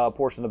standard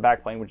portion of the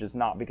backplane, which is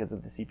not because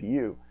of the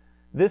CPU,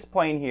 this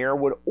plane here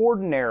would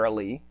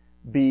ordinarily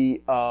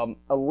be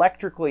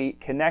electrically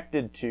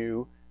connected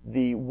to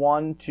the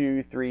 1,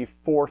 2, 3,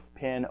 4th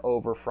pin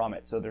over from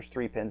it. So there's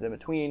 3 pins in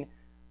between,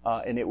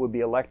 and it would be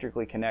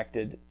electrically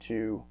connected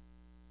to,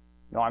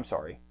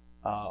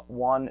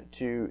 1,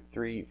 2,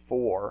 3,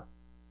 4,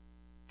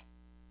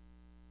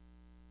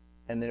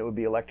 and then it would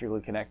be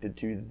electrically connected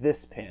to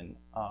this pin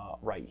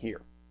right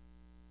here,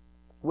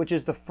 which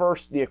is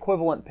the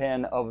equivalent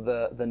pin of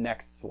the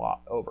next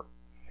slot over.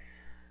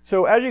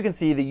 So as you can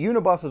see, the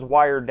UNIBUS is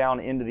wired down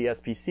into the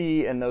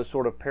SPC, and those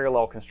sort of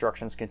parallel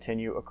constructions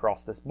continue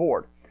across this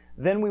board.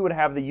 Then we would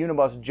have the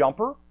UNIBUS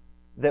jumper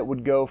that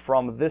would go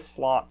from this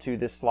slot to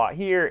this slot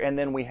here, and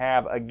then we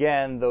have,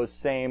 again, those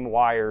same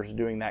wires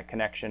doing that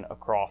connection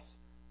across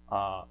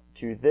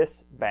to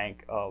this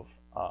bank of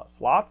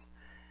slots.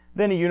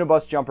 Then a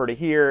UNIBUS jumper to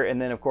here,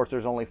 and then of course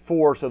there's only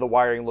 4, so the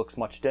wiring looks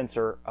much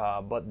denser,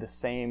 but the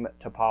same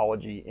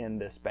topology in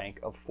this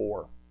bank of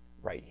 4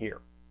 right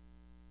here.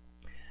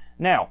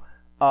 Now,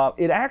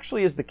 it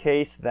actually is the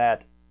case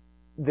that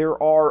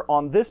there are,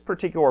 on this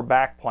particular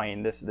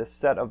backplane, this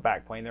set of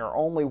backplane, there are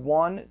only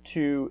 1,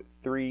 2,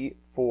 3,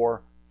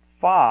 4,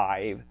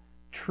 5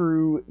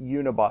 true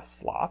UNIBUS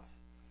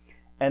slots.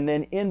 And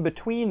then in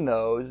between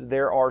those,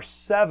 there are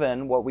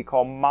 7 what we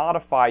call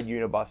modified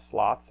UNIBUS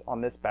slots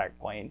on this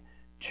backplane,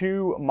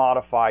 2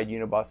 modified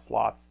UNIBUS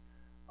slots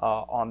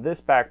on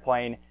this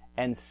backplane,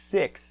 and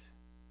 6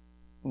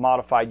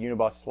 modified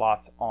UNIBUS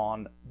slots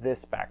on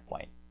this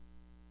backplane.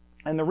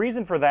 And the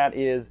reason for that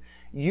is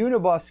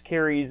UNIBUS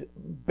carries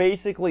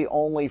basically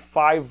only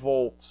 5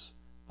 volts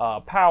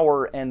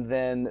power and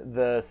then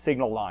the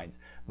signal lines.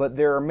 But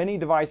there are many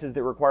devices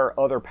that require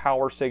other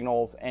power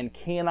signals and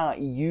cannot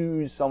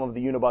use some of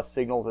the UNIBUS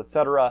signals,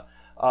 etc.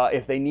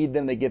 If they need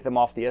them, they get them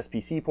off the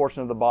SPC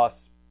portion of the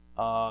bus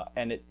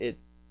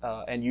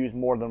and use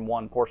more than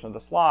one portion of the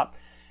slot.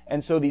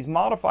 And so these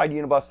modified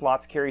UNIBUS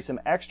slots carry some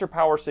extra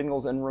power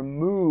signals and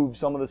remove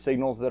some of the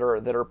signals that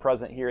are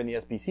present here in the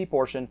SPC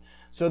portion,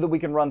 so that we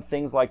can run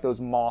things like those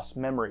MOS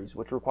memories,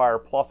 which require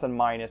plus and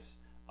minus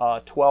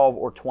 12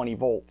 or 20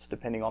 volts,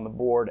 depending on the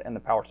board and the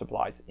power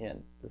supplies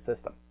in the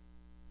system.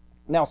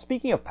 Now,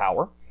 speaking of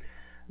power,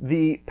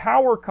 the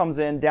power comes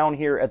in down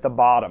here at the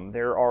bottom.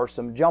 There are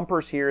some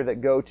jumpers here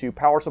that go to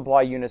power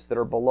supply units that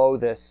are below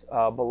this,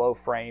 below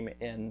frame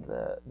in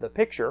the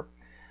picture.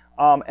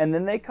 And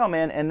then they come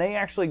in and they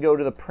actually go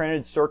to the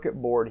printed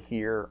circuit board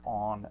here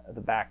on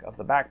the back of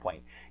the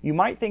backplane. You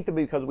might think that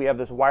because we have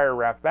this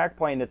wire-wrapped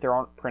backplane that there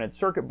aren't printed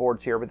circuit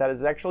boards here, but that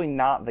is actually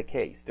not the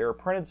case. There are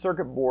printed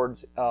circuit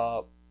boards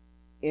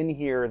in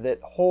here that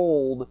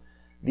hold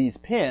these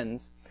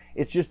pins.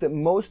 It's just that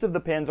most of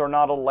the pins are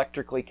not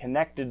electrically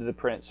connected to the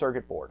printed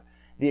circuit board.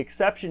 The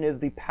exception is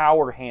the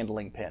power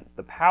handling pins.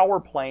 The power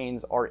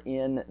planes are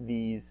in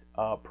these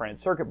printed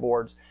circuit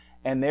boards,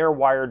 and they're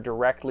wired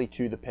directly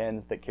to the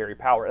pins that carry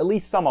power. At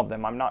least some of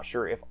them. I'm not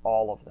sure if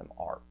all of them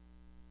are.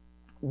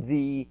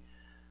 The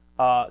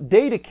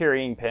data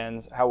carrying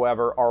pins,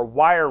 however, are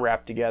wire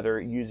wrapped together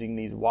using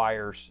these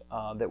wires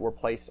that were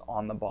placed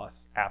on the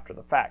bus after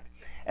the fact.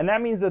 And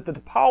that means that the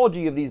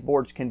topology of these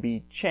boards can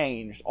be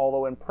changed,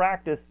 although in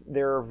practice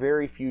there are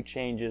very few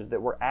changes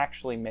that were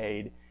actually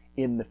made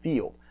in the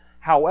field.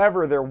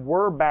 However, there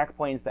were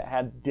backplanes that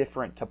had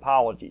different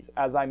topologies.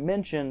 As I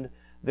mentioned,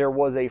 there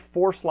was a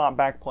 4-slot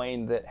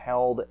backplane that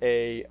held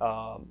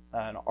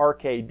an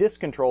RK disk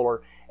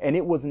controller, and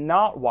it was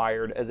not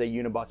wired as a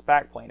UNIBUS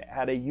backplane. It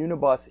had a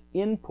UNIBUS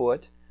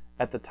input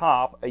at the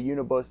top, a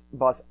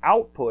UNIBUS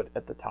output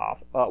at the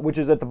top, which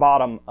is at the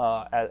bottom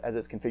as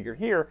it's configured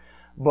here,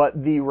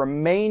 but the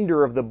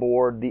remainder of the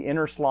board, the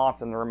inner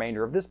slots and the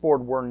remainder of this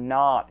board, were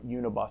not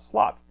UNIBUS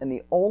slots. And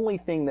the only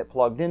thing that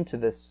plugged into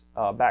this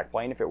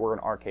backplane, if it were an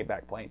RK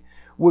backplane,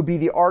 would be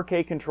the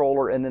RK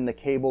controller and then the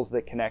cables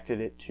that connected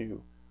it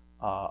to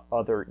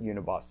other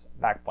UNIBUS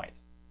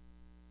backplanes.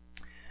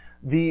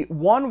 The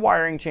one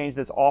wiring change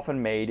that's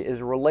often made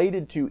is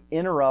related to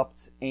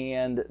interrupts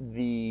and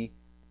the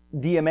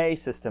DMA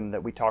system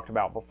that we talked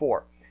about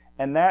before.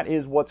 And that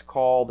is what's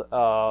called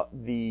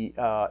the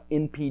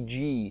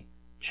NPG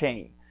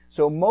chain.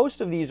 So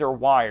most of these are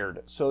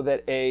wired so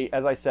that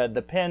as I said,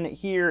 the pin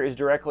here is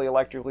directly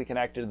electrically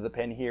connected to the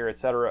pin here,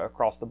 etc.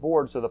 across the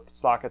board, so the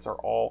sockets are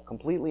all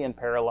completely in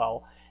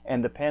parallel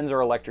and the pins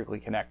are electrically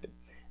connected.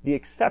 The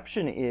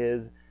exception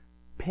is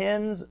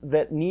pins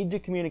that need to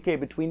communicate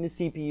between the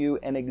CPU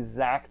and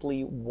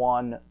exactly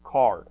one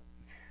card.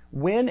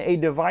 When a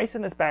device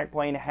in this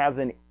backplane has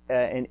an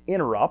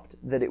interrupt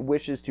that it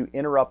wishes to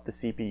interrupt the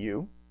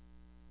CPU,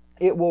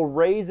 it will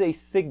raise a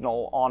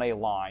signal on a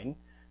line.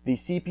 The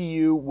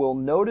CPU will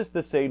notice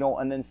the signal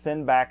and then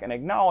send back an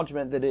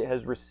acknowledgement that it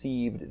has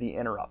received the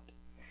interrupt.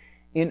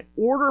 In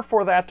order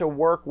for that to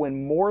work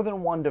when more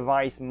than one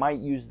device might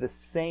use the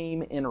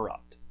same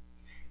interrupt,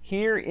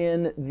 here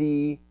in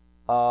the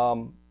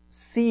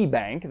C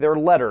bank, they're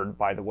lettered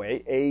by the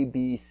way, A,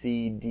 B,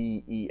 C,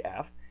 D, E,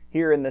 F.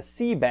 Here in the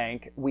C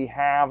bank, we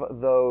have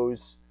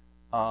those,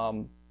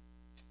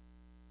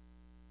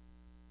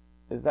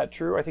 is that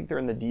true? I think they're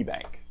in the D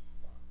bank.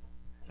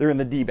 They're in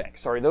the D bank.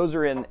 Sorry, those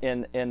are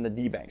in the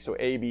D bank. So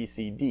A, B,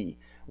 C, D.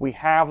 We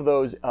have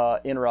those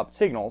interrupt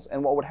signals.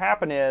 And what would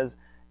happen is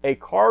a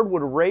card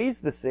would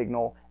raise the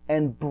signal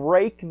and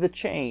break the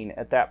chain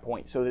at that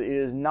point so that it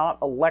is not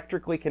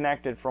electrically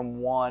connected from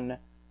one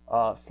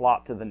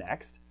slot to the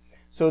next.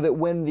 So that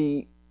when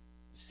the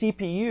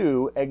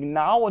CPU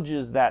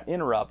acknowledges that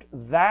interrupt,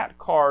 that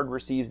card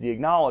receives the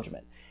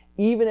acknowledgement,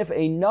 even if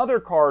another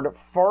card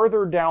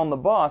farther down the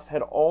bus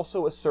had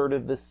also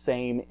asserted the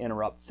same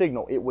interrupt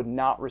signal. It would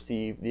not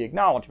receive the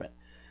acknowledgement.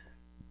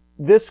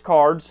 This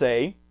card,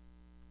 say,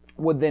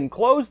 would then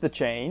close the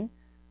chain.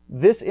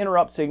 This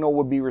interrupt signal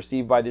would be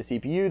received by the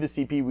CPU. The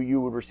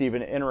CPU would receive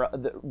an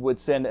interrupt, would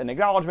send an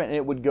acknowledgement, and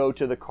it would go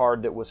to the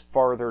card that was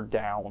farther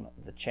down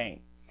the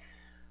chain.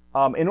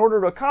 In order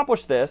to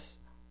accomplish this,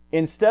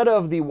 instead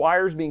of the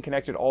wires being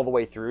connected all the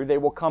way through, they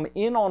will come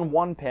in on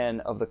one pin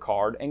of the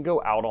card and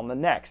go out on the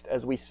next,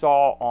 as we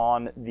saw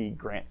on the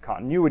grant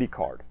continuity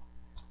card.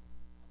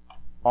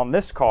 On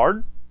this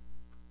card,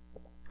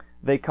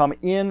 they come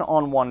in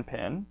on one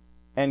pin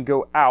and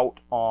go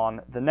out on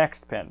the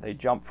next pin. They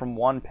jump from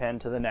one pin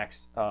to the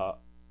next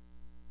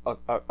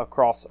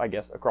across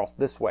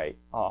this way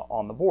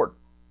on the board.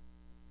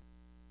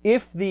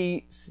 If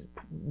the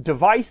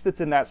device that's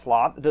in that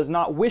slot does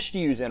not wish to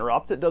use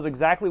interrupts, it does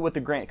exactly what the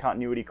grant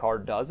continuity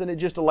card does, and it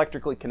just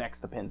electrically connects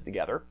the pins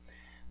together.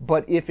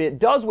 But if it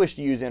does wish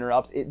to use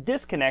interrupts, it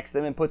disconnects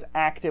them and puts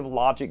active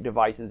logic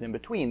devices in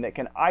between that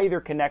can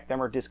either connect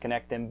them or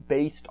disconnect them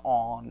based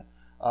on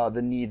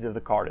the needs of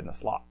the card in the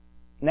slot.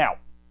 Now,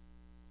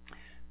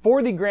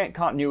 for the grant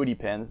continuity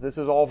pins, this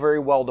is all very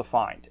well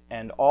defined,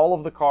 and all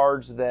of the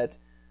cards that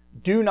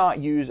do not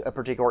use a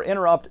particular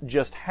interrupt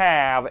just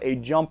have a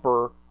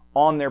jumper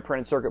on their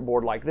printed circuit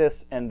board like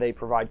this, and they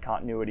provide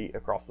continuity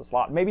across the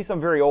slot. Maybe some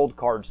very old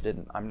cards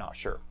didn't, I'm not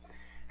sure.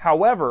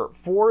 However,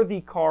 for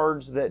the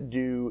cards that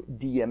do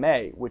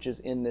DMA, which is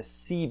in the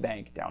C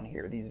bank down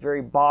here, these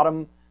very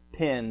bottom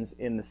pins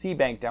in the C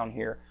bank down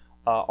here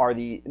are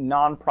the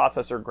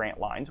non-processor grant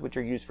lines, which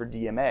are used for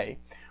DMA,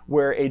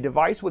 where a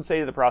device would say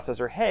to the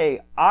processor,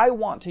 hey, I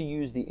want to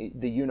use the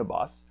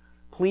UNIBUS.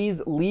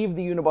 Please leave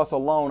the UNIBUS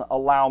alone,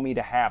 allow me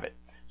to have it.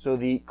 So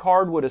the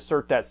card would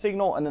assert that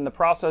signal, and then the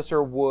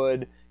processor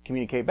would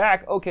communicate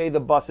back, okay,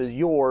 the bus is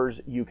yours,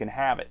 you can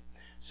have it.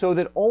 So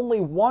that only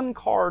one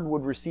card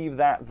would receive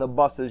that the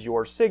bus is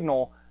yours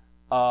signal.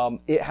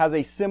 It has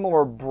a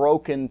similar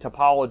broken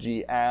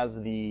topology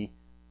as the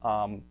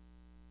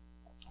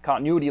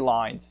continuity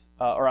lines,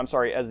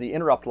 as the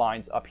interrupt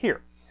lines up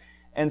here.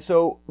 And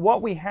so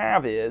what we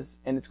have is,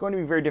 and it's going to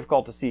be very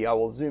difficult to see, I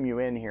will zoom you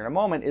in here in a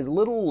moment, is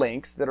little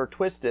links that are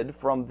twisted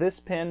from this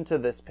pin to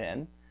this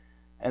pin,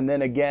 and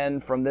then again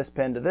from this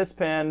pin to this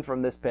pin,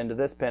 from this pin to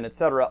this pin,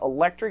 etc.,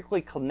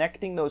 electrically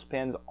connecting those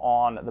pins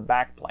on the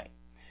backplane.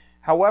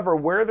 However,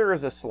 where there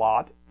is a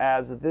slot,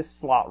 as this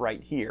slot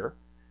right here,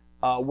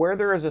 where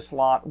there is a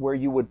slot where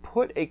you would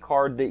put a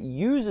card that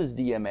uses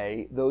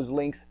DMA, those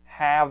links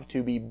have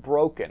to be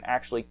broken,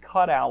 actually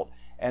cut out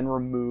and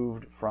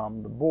removed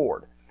from the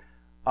board.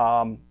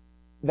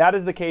 That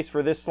is the case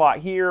for this slot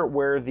here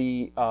where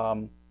the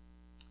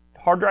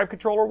hard drive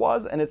controller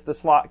was, and it's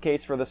the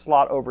case for the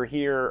slot over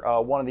here,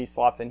 one of these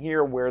slots in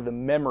here where the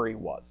memory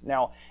was.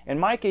 Now, in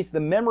my case, the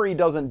memory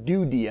doesn't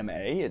do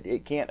DMA.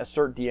 It can't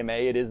assert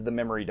DMA. It is the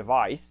memory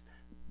device.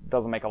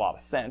 Doesn't make a lot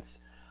of sense.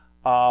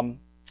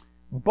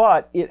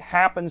 But it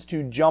happens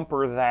to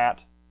jumper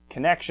that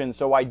connection,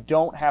 so I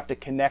don't have to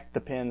connect the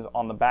pins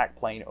on the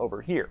backplane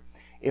over here.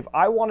 If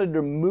I wanted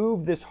to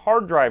move this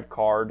hard drive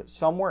card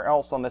somewhere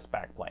else on this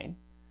backplane,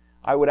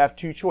 I would have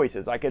two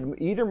choices. I could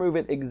either move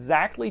it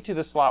exactly to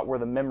the slot where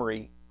the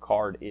memory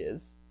card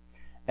is,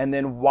 and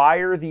then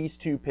wire these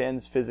two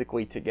pins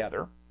physically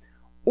together,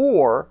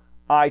 or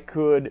I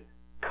could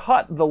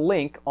cut the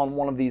link on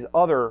one of these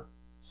other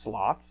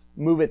slots,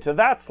 move it to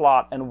that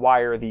slot, and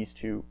wire these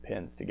two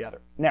pins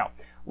together. Now,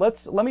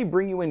 let me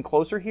bring you in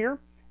closer here,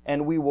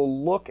 and we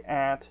will look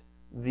at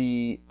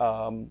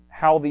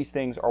how these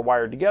things are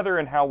wired together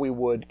and how we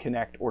would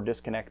connect or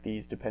disconnect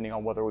these depending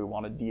on whether we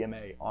want a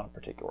DMA on a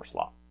particular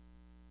slot.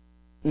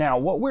 Now,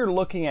 what we're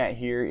looking at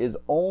here is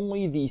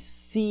only the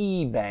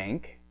C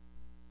bank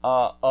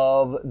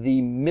of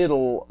the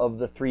middle of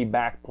the three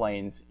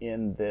backplanes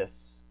in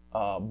this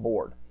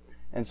board.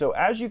 And so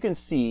as you can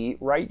see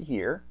right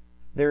here,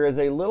 there is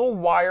a little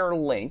wire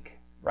link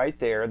right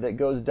there that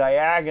goes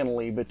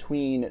diagonally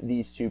between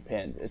these two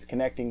pins. It's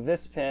connecting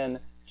this pin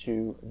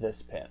to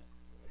this pin.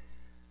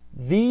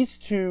 These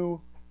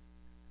two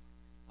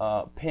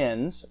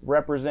pins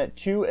represent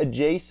two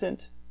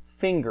adjacent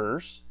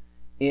fingers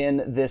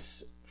in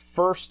this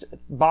first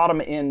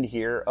bottom end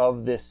here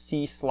of this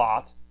C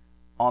slot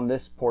on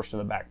this portion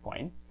of the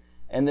backplane.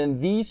 And then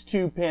these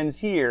two pins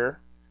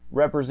here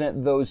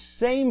represent those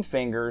same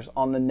fingers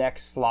on the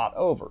next slot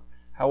over.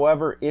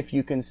 However, if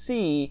you can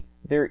see,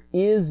 there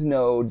is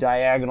no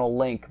diagonal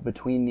link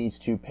between these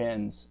two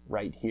pins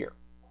right here.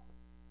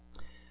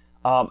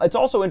 It's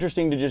also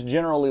interesting to just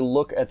generally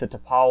look at the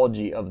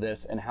topology of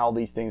this and how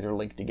these things are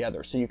linked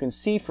together. So you can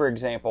see, for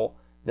example,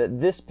 that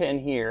this pin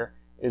here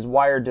is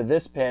wired to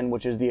this pin,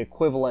 which is the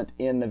equivalent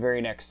in the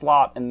very next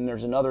slot, and then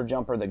there's another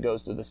jumper that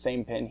goes to the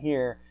same pin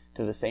here,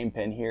 to the same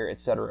pin here,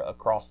 etc.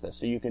 across this.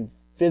 So you can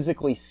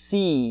physically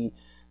see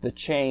the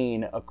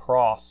chain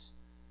across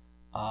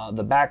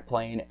the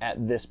backplane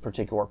at this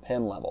particular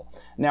pin level.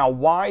 Now,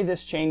 why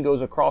this chain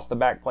goes across the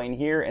backplane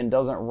here and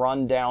doesn't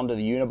run down to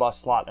the UNIBUS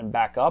slot and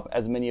back up,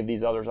 as many of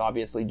these others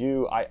obviously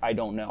do, I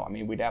don't know. I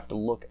mean, we'd have to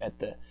look at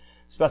the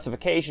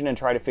specification and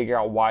try to figure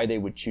out why they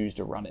would choose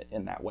to run it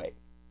in that way.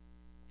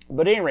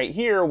 But at any rate,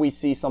 here we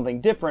see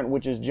something different,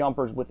 which is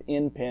jumpers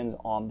within pins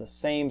on the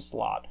same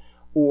slot,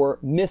 or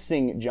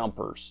missing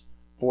jumpers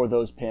for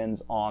those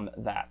pins on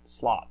that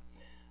slot.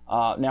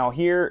 Now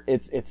here,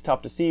 it's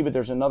tough to see, but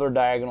there's another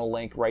diagonal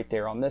link right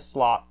there on this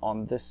slot,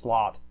 on this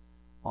slot,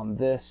 on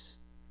this,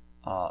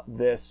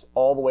 this,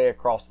 all the way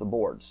across the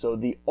board. So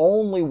the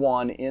only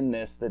one in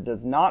this that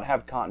does not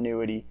have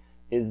continuity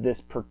is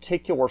this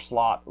particular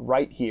slot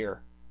right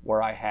here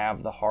where I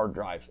have the hard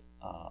drive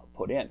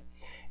put in.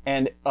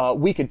 And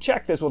we could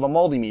check this with a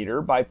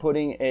multimeter by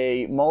putting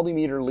a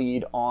multimeter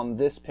lead on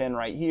this pin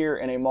right here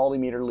and a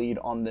multimeter lead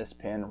on this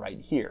pin right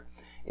here.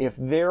 If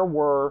there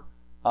were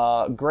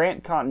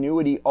grant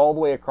continuity all the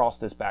way across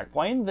this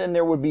backplane, then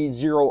there would be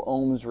 0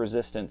 ohms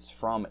resistance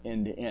from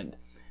end to end.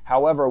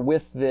 However,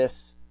 with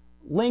this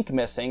link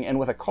missing and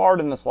with a card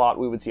in the slot,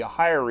 we would see a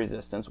higher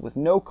resistance. With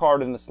no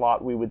card in the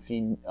slot, we would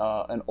see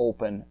an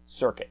open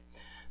circuit.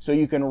 So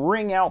you can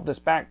ring out this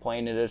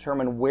backplane and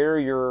determine where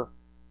your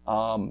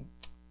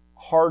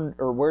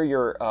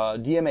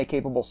DMA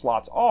capable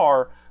slots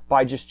are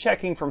by just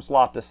checking from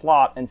slot to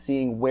slot and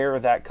seeing where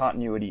that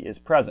continuity is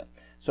present.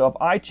 So if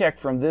I checked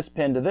from this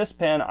pin to this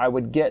pin, I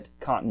would get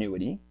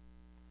continuity.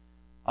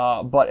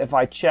 But if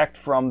I checked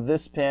from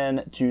this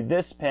pin to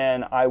this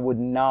pin, I would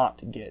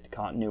not get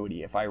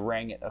continuity if I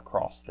rang it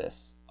across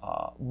this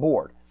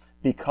board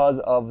because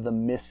of the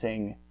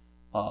missing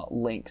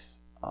links,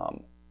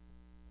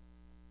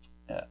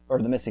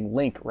 or the missing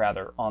link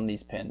rather, on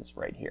these pins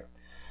right here.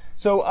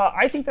 So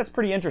I think that's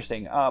pretty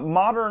interesting.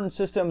 Modern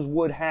systems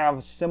would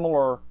have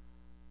similar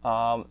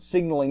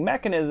signaling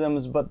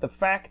mechanisms, but the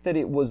fact that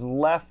it was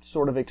left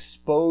sort of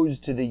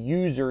exposed to the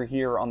user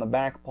here on the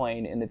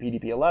backplane in the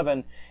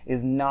PDP-11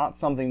 is not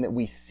something that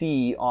we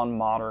see on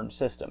modern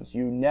systems.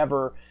 You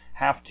never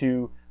have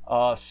to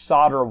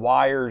solder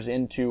wires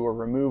into or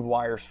remove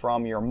wires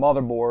from your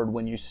motherboard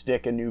when you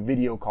stick a new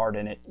video card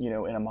in it,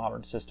 in a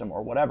modern system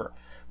or whatever.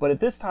 But at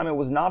this time, it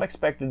was not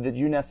expected that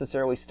you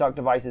necessarily stuck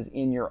devices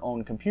in your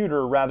own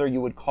computer. Rather,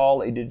 you would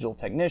call a digital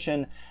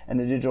technician, and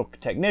the digital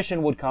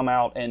technician would come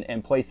out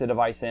and place the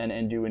device in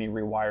and do any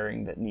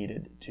rewiring that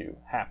needed to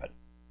happen.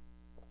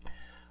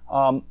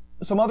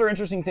 Some other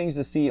interesting things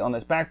to see on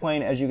this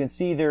backplane. As you can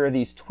see, there are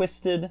these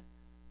twisted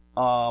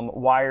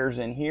wires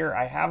in here.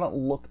 I haven't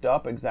looked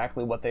up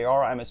exactly what they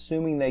are. I'm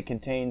assuming they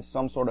contain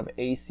some sort of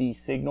AC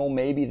signal,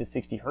 maybe the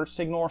 60 hertz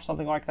signal or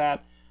something like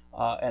that.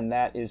 And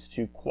that is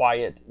to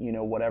quiet,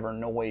 whatever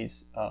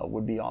noise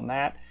would be on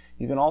that.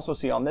 You can also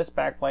see on this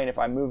backplane, if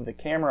I move the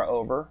camera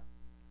over,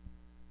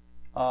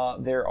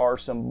 there are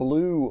some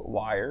blue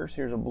wires.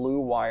 Here's a blue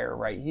wire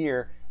right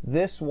here.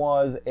 This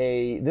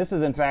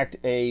is in fact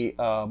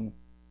an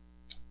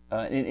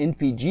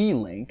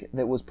NPG link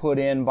that was put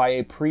in by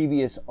a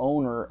previous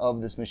owner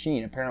of this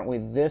machine. Apparently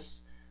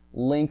this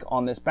link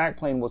on this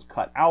backplane was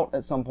cut out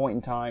at some point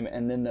in time,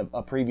 and then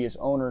a previous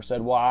owner said,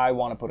 well, I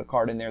want to put a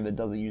card in there that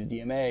doesn't use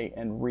DMA,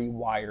 and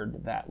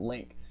rewired that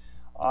link.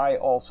 I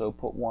also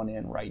put one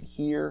in right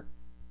here.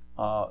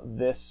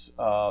 This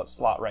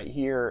slot right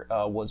here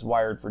was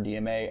wired for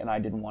DMA, and I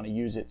didn't want to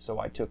use it, so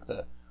I took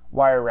the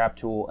wire wrap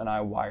tool and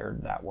I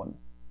wired that one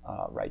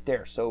right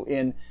there. So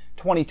in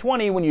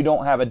 2020, when you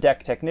don't have a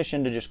deck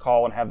technician to just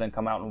call and have them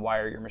come out and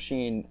wire your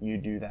machine, you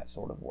do that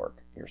sort of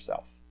work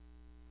yourself.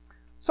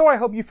 So I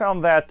hope you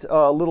found that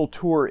little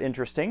tour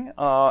interesting.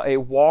 A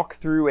walk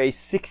through a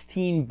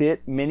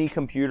 16-bit mini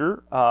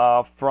computer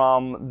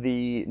from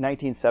the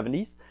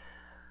 1970s.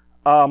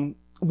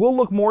 We'll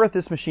look more at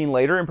this machine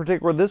later. In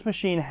particular, this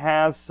machine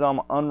has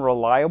some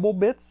unreliable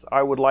bits.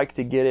 I would like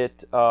to get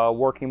it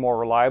working more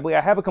reliably.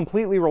 I have a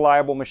completely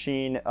reliable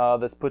machine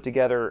that's put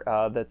together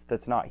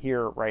that's not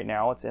here right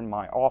now. It's in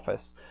my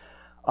office.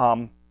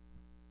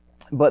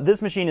 But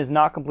this machine is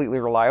not completely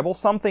reliable.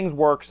 Some things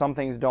work, some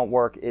things don't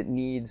work. It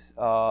needs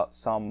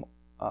some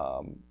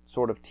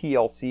sort of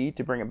TLC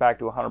to bring it back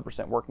to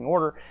 100% working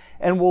order.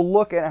 And we'll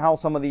look at how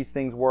some of these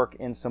things work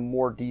in some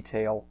more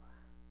detail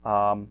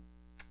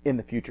in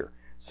the future.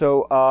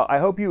 So I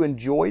hope you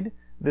enjoyed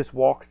this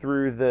walk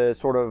through the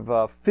sort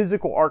of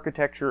physical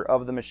architecture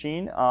of the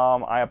machine.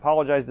 I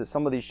apologize that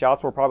some of these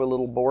shots were probably a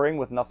little boring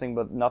with nothing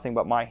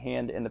but my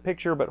hand in the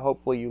picture, but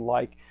hopefully you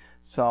like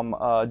some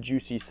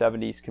juicy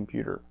 70s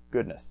computer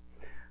goodness.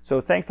 So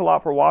thanks a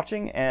lot for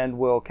watching, and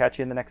we'll catch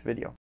you in the next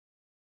video.